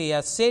 truly,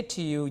 I say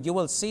to you, you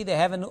will see the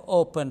heaven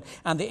open,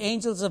 and the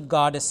angels of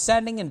God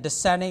ascending and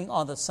descending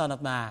on the Son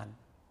of Man.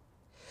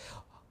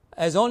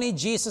 As only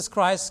Jesus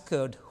Christ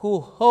could, who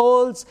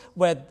holds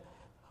with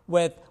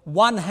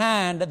one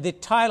hand the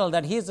title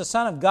that he is the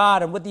Son of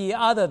God, and with the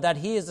other that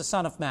he is the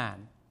Son of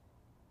Man.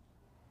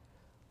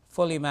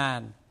 Fully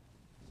man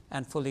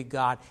and fully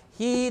God.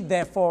 He,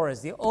 therefore, is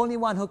the only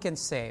one who can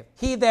save.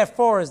 He,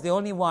 therefore, is the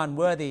only one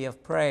worthy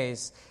of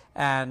praise.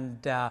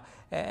 And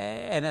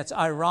it's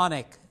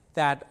ironic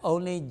that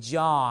only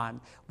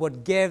John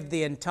would give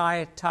the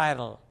entire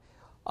title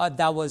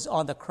that was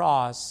on the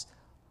cross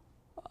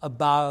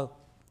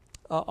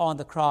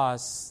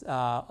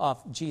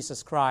of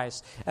Jesus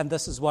Christ. And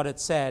this is what it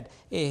said.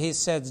 He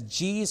says,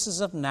 Jesus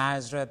of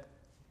Nazareth,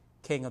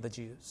 King of the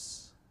Jews.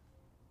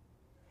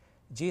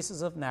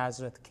 Jesus of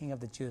Nazareth, King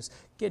of the Jews.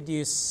 Do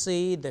you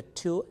see the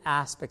two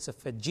aspects of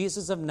it?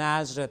 Jesus of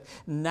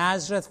Nazareth,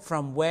 Nazareth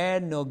from where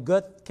no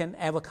good can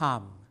ever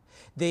come.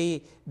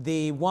 The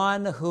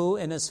one who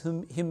in his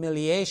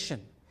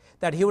humiliation,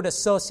 that he would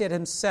associate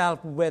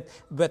himself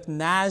with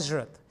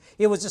Nazareth.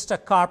 He was just a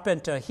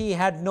carpenter. He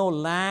had no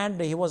land.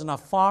 He wasn't a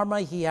farmer.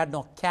 He had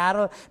no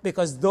cattle,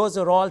 because those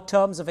are all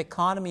terms of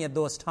economy at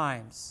those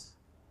times.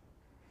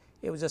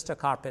 He was just a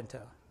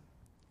carpenter.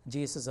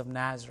 Jesus of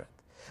Nazareth.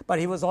 But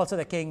he was also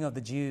the King of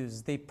the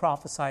Jews, the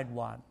prophesied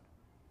one.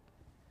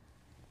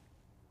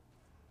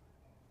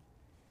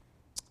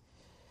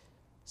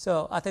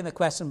 So I think the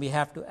question we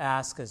have to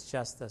ask is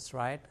just this,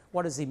 right?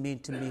 What does he mean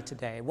to me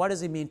today? What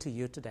does he mean to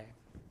you today?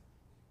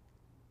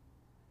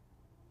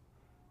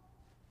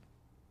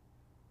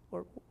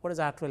 What does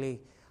that really,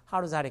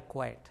 how does that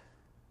equate?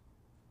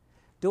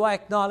 Do I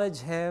acknowledge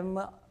him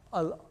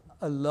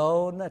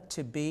alone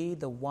to be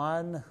the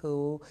one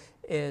who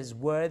is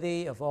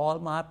worthy of all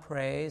my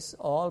praise,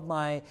 all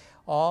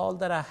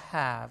that I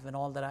have and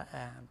all that I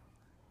am?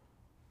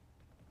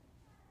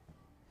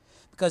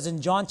 Because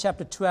in John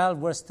chapter 12,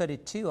 verse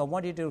 32, I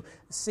want you to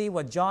see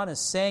what John is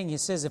saying. He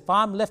says, if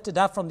I'm lifted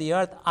up from the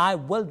earth, I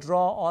will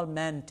draw all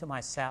men to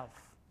myself.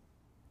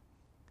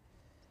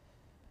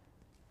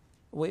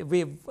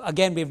 We've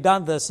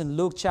done this in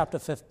Luke chapter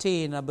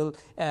 15.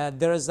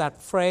 There is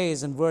that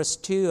phrase in verse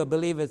 2, I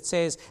believe it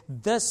says,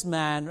 this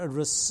man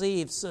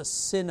receives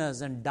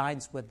sinners and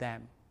dines with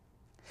them.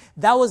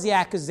 That was the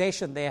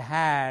accusation they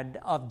had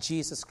of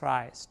Jesus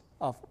Christ,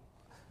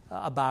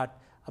 about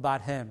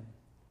him.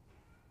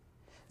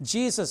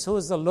 Jesus, who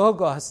is the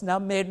Logos, now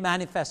made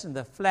manifest in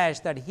the flesh,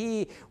 that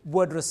he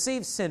would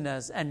receive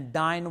sinners and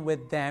dine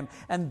with them.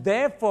 And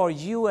therefore,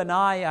 you and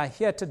I are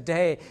here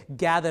today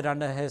gathered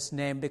under his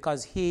name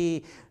because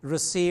he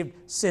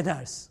received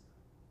sinners.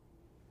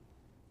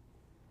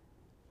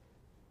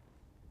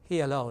 He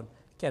alone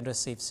can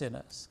receive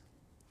sinners.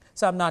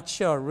 So I'm not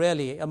sure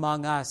really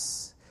among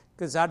us,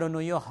 because I don't know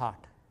your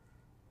heart.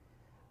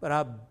 But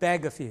I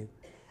beg of you,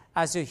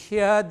 as you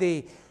hear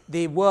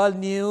the world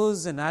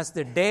news and as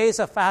the days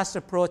are fast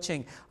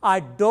approaching, I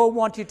don't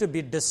want you to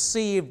be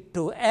deceived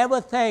to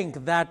ever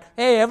think that,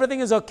 hey, everything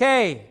is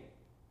okay.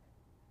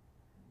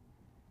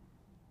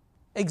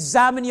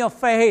 Examine your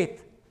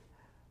faith,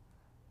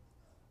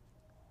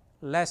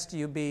 lest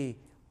you be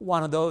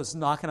one of those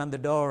knocking on the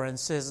door and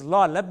says,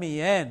 Lord, let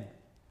me in.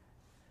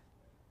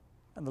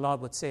 And the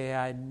Lord would say,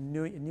 I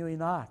knew you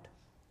not.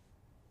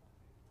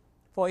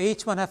 For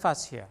each one of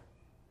us here,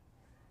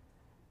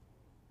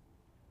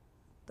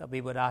 that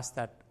we would ask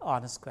that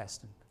honest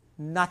question.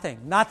 Nothing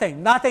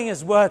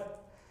is worth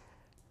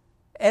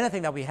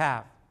anything that we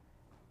have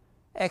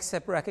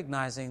except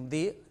recognizing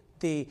the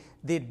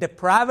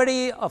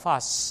depravity of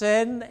our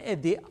sin,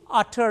 the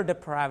utter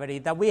depravity,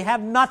 that we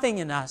have nothing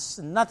in us,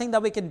 nothing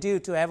that we can do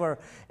to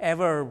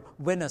ever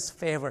win us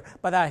favor,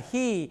 but that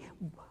he,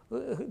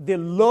 the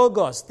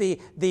Logos,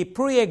 the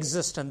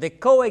pre-existent, the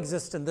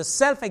co-existent, the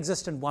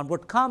self-existent one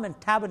would come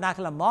and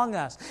tabernacle among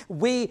us.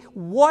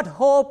 What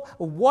hope,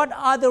 what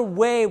other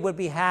way would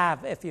we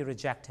have if we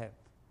reject him,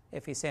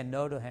 if we say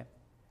no to him?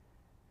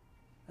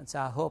 And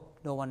so I hope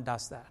no one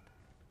does that.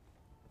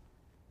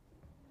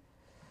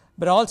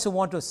 But I also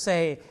want to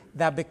say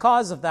that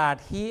because of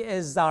that, he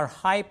is our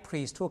high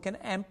priest who can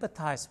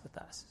empathize with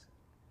us.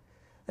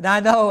 And I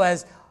know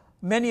as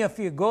many of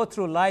you go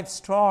through life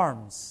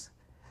storms,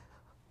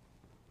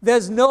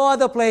 there's no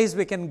other place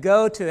we can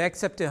go to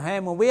except to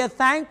him. And we are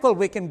thankful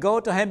we can go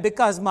to him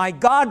because my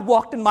God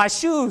walked in my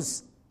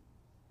shoes.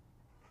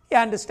 He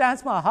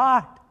understands my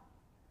heart.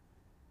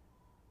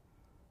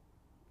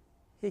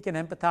 He can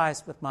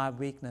empathize with my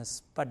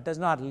weakness, but does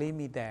not leave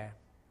me there.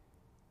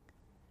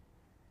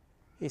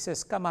 He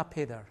says, come up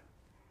hither.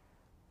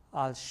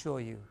 I'll show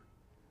you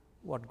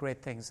what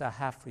great things I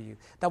have for you.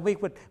 That we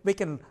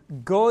can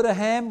go to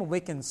him, we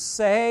can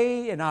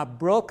say in our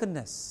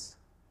brokenness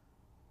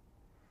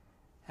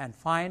and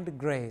find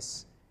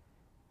grace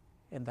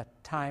in the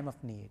time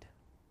of need.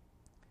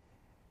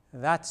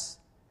 That's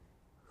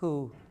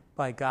who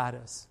my God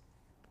is.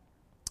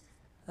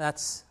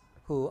 That's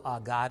who our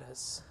God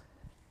is.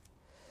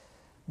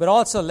 But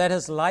also let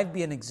his life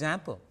be an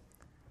example.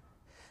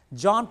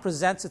 John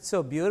presents it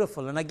so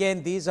beautiful. And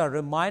again, these are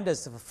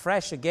reminders of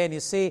fresh. Again, you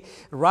see,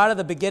 right at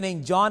the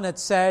beginning, John had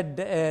said,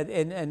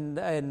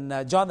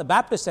 John the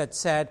Baptist had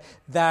said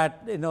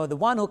that, the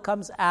one who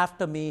comes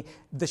after me,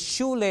 the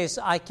shoelace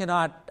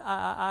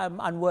I'm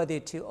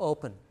unworthy to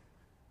open.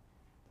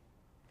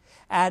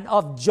 And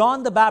of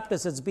John the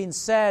Baptist, it's been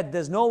said,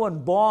 there's no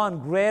one born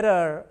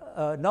greater,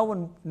 no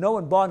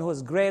one born who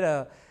is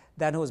greater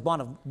than who was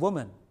born of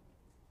woman.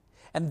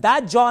 And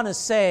that John is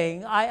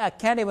saying, I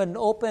can't even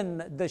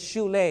open the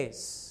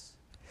shoelace.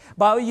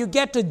 But you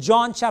get to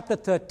John chapter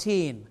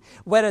 13,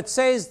 where it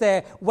says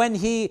there, when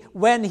he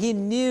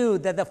knew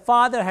that the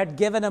Father had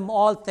given him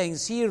all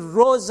things, he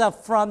rose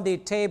up from the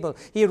table.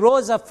 He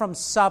rose up from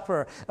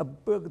supper,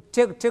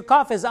 took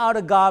off his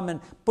outer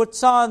garment,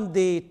 puts on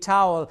the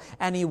towel,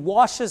 and he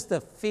washes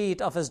the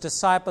feet of his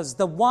disciples.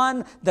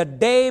 The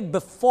day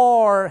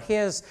before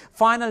his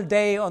final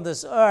day on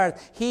this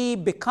earth, he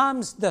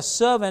becomes the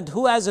servant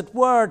who, as it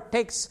were,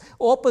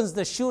 opens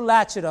the shoe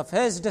latchet of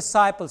his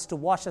disciples to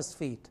wash his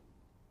feet.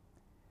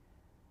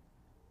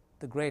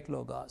 The great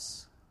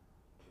Logos.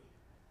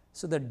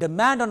 So the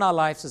demand on our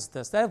lives is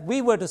this, that if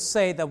we were to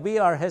say that we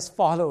are his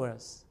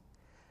followers,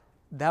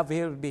 that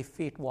we will be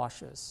feet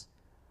washers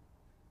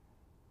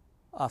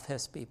of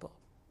his people.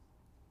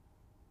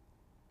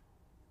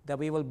 That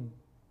we will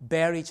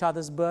bear each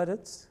other's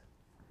burdens.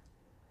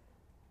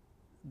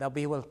 That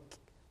we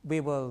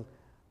will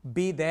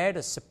be there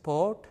to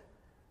support.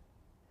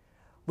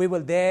 We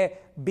will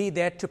be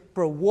there to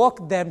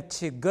provoke them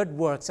to good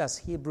works, as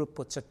Hebrew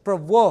puts it.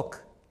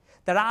 Provoke.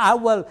 That I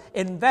will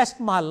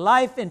invest my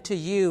life into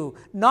you,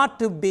 not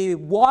to be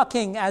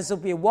walking as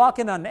if we're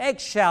walking on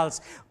eggshells.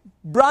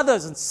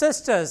 Brothers and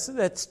sisters,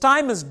 its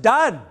time is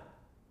done.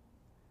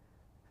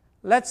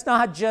 Let's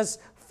not just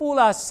fool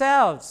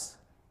ourselves.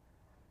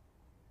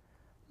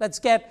 Let's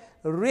get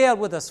real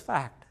with this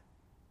fact.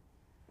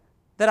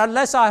 That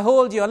unless I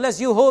hold you, unless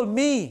you hold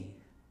me,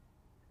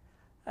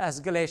 as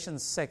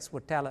Galatians 6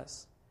 would tell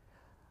us,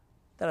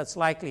 that it's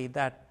likely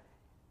that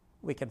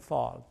we can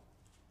fall.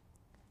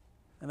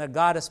 And that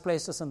God has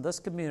placed us in this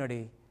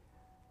community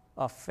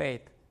of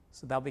faith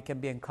so that we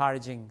can be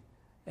encouraging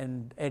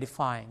and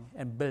edifying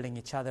and building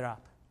each other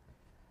up.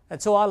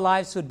 And so our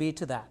lives would be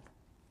to that.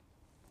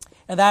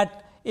 And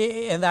that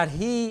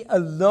He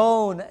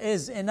alone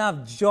is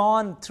enough.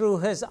 John,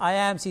 through his I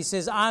ams, he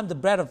says, I'm the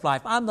bread of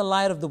life. I'm the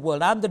light of the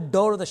world. I'm the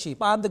door of the sheep.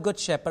 I'm the good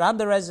shepherd. I'm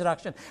the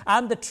resurrection.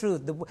 I'm the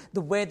truth,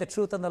 the way, the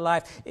truth, and the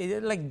life.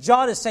 Like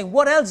John is saying,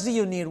 what else do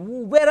you need?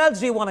 Where else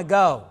do you want to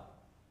go?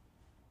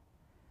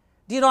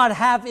 Do you not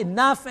have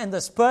enough in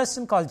this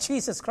person called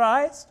Jesus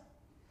Christ?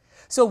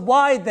 So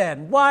why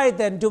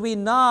then do we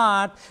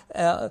not,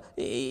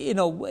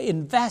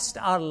 invest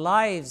our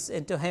lives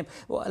into Him?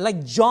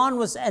 Like John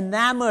was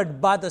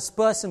enamored by this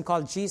person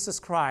called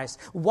Jesus Christ.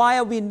 Why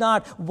are we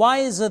not? Why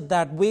is it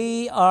that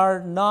we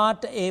are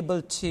not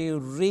able to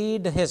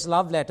read His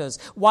love letters?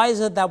 Why is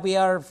it that we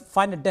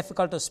find it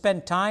difficult to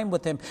spend time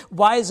with Him?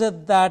 Why is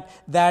it that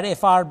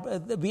if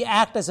we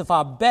act as if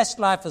our best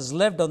life is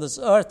lived on this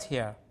earth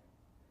here?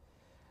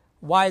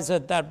 Why is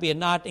it that we are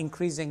not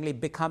increasingly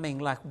becoming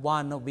like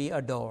one we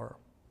adore?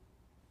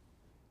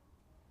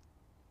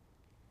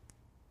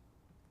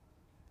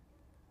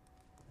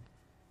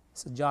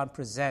 So John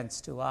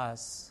presents to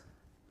us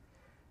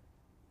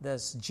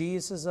this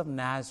Jesus of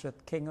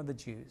Nazareth, King of the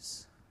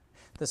Jews,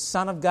 the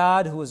Son of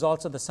God who is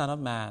also the Son of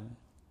Man.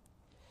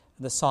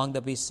 The song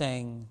that we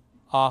sing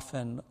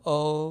often,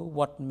 oh,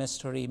 what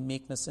mystery,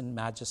 meekness, and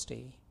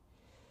majesty.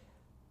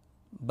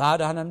 Bow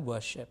down and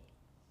worship.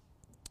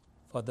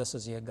 For this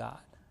is your God.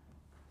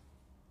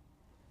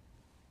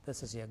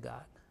 This is your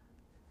God.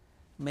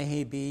 May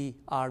He be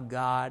our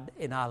God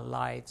in our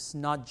lives,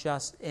 not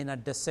just in a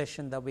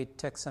decision that we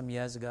took some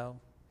years ago,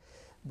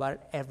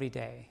 but every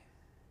day.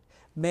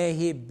 May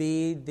He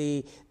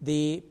be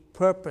the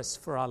purpose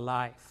for our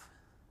life.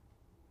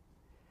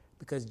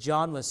 Because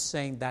John was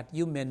saying that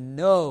you may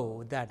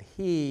know that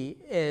He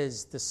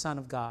is the Son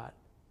of God,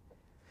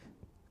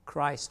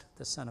 Christ,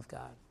 the Son of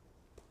God.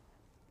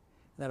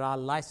 That our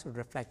lives would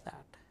reflect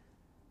that.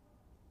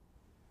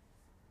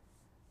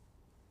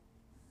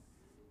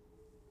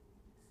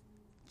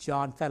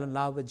 John fell in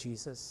love with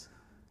Jesus.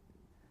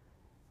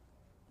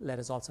 Let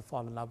us also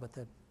fall in love with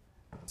Him.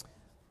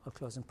 I'll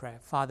close in prayer.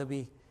 Father,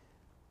 we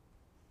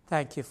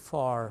thank you,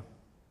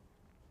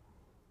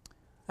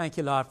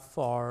 Lord,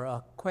 for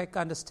a quick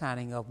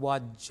understanding of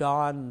what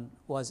John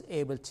was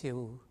able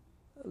to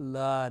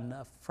learn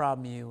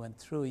from you and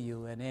through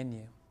you and in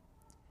you.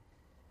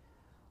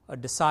 A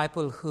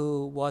disciple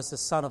who was the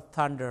son of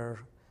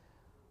thunder,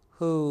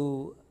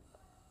 who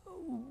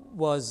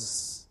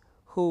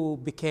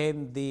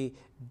became the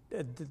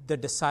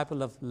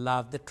disciple of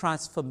love, the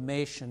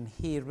transformation.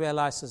 He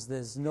realizes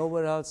there's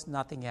nowhere else,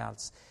 nothing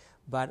else,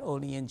 but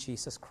only in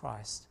Jesus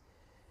Christ.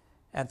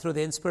 And through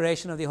the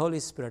inspiration of the Holy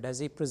Spirit, as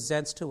He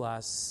presents to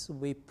us,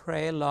 we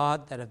pray,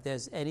 Lord, that if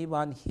there's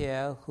anyone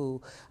here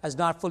who has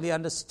not fully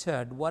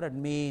understood what it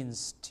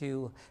means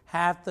to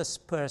have this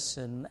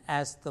person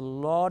as the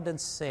Lord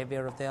and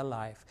Savior of their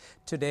life,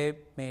 today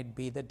may it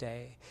be the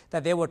day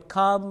that they would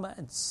come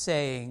and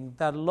saying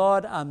that,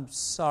 Lord, I'm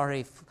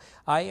sorry,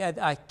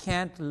 I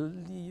can't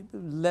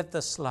live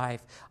this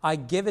life. I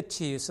give it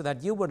to you so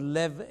that you would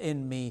live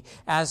in me.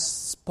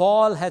 As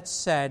Paul had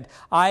said,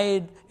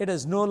 it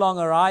is no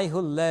longer I who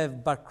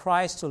live, but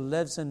Christ who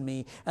lives in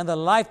me. And the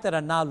life that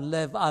I now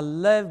live, I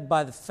live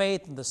by the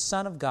faith in the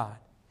Son of God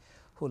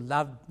who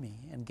loved me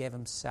and gave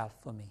Himself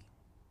for me.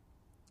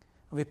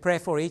 We pray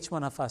for each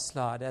one of us,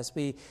 Lord, as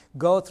we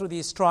go through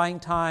these trying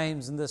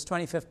times, and this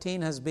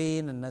 2015 has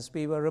been, and as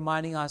we were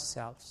reminding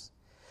ourselves.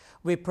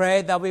 We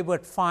pray that we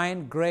would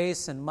find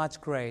grace and much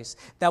grace,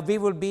 that we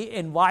will be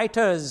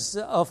inviters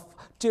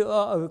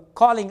to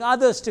calling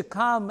others to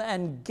come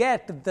and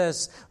get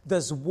this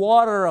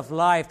water of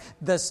life,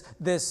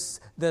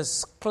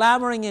 this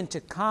clamoring in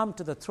to come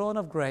to the throne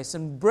of grace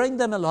and bring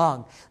them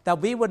along, that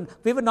we would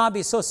not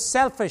be so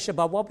selfish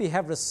about what we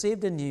have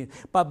received in you,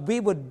 but we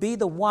would be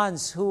the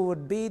ones who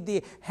would be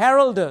the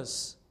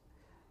heralders,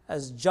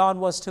 as John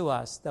was to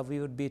us, that we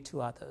would be to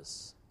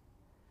others.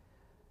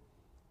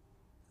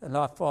 And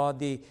Lord, for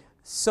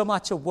so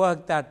much of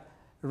work that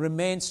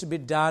remains to be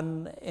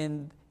done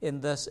in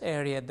this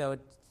area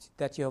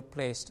that you have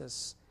placed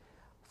us.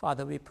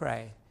 Father, we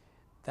pray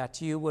that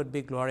you would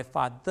be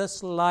glorified.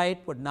 This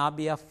light would not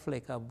be a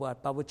flicker,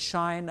 but would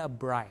shine a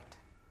bright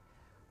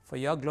for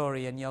your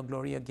glory and your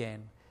glory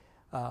again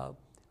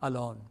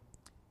alone.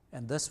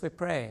 And this we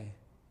pray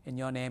in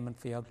your name and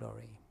for your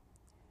glory.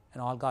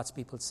 And all God's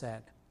people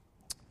said,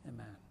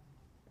 amen.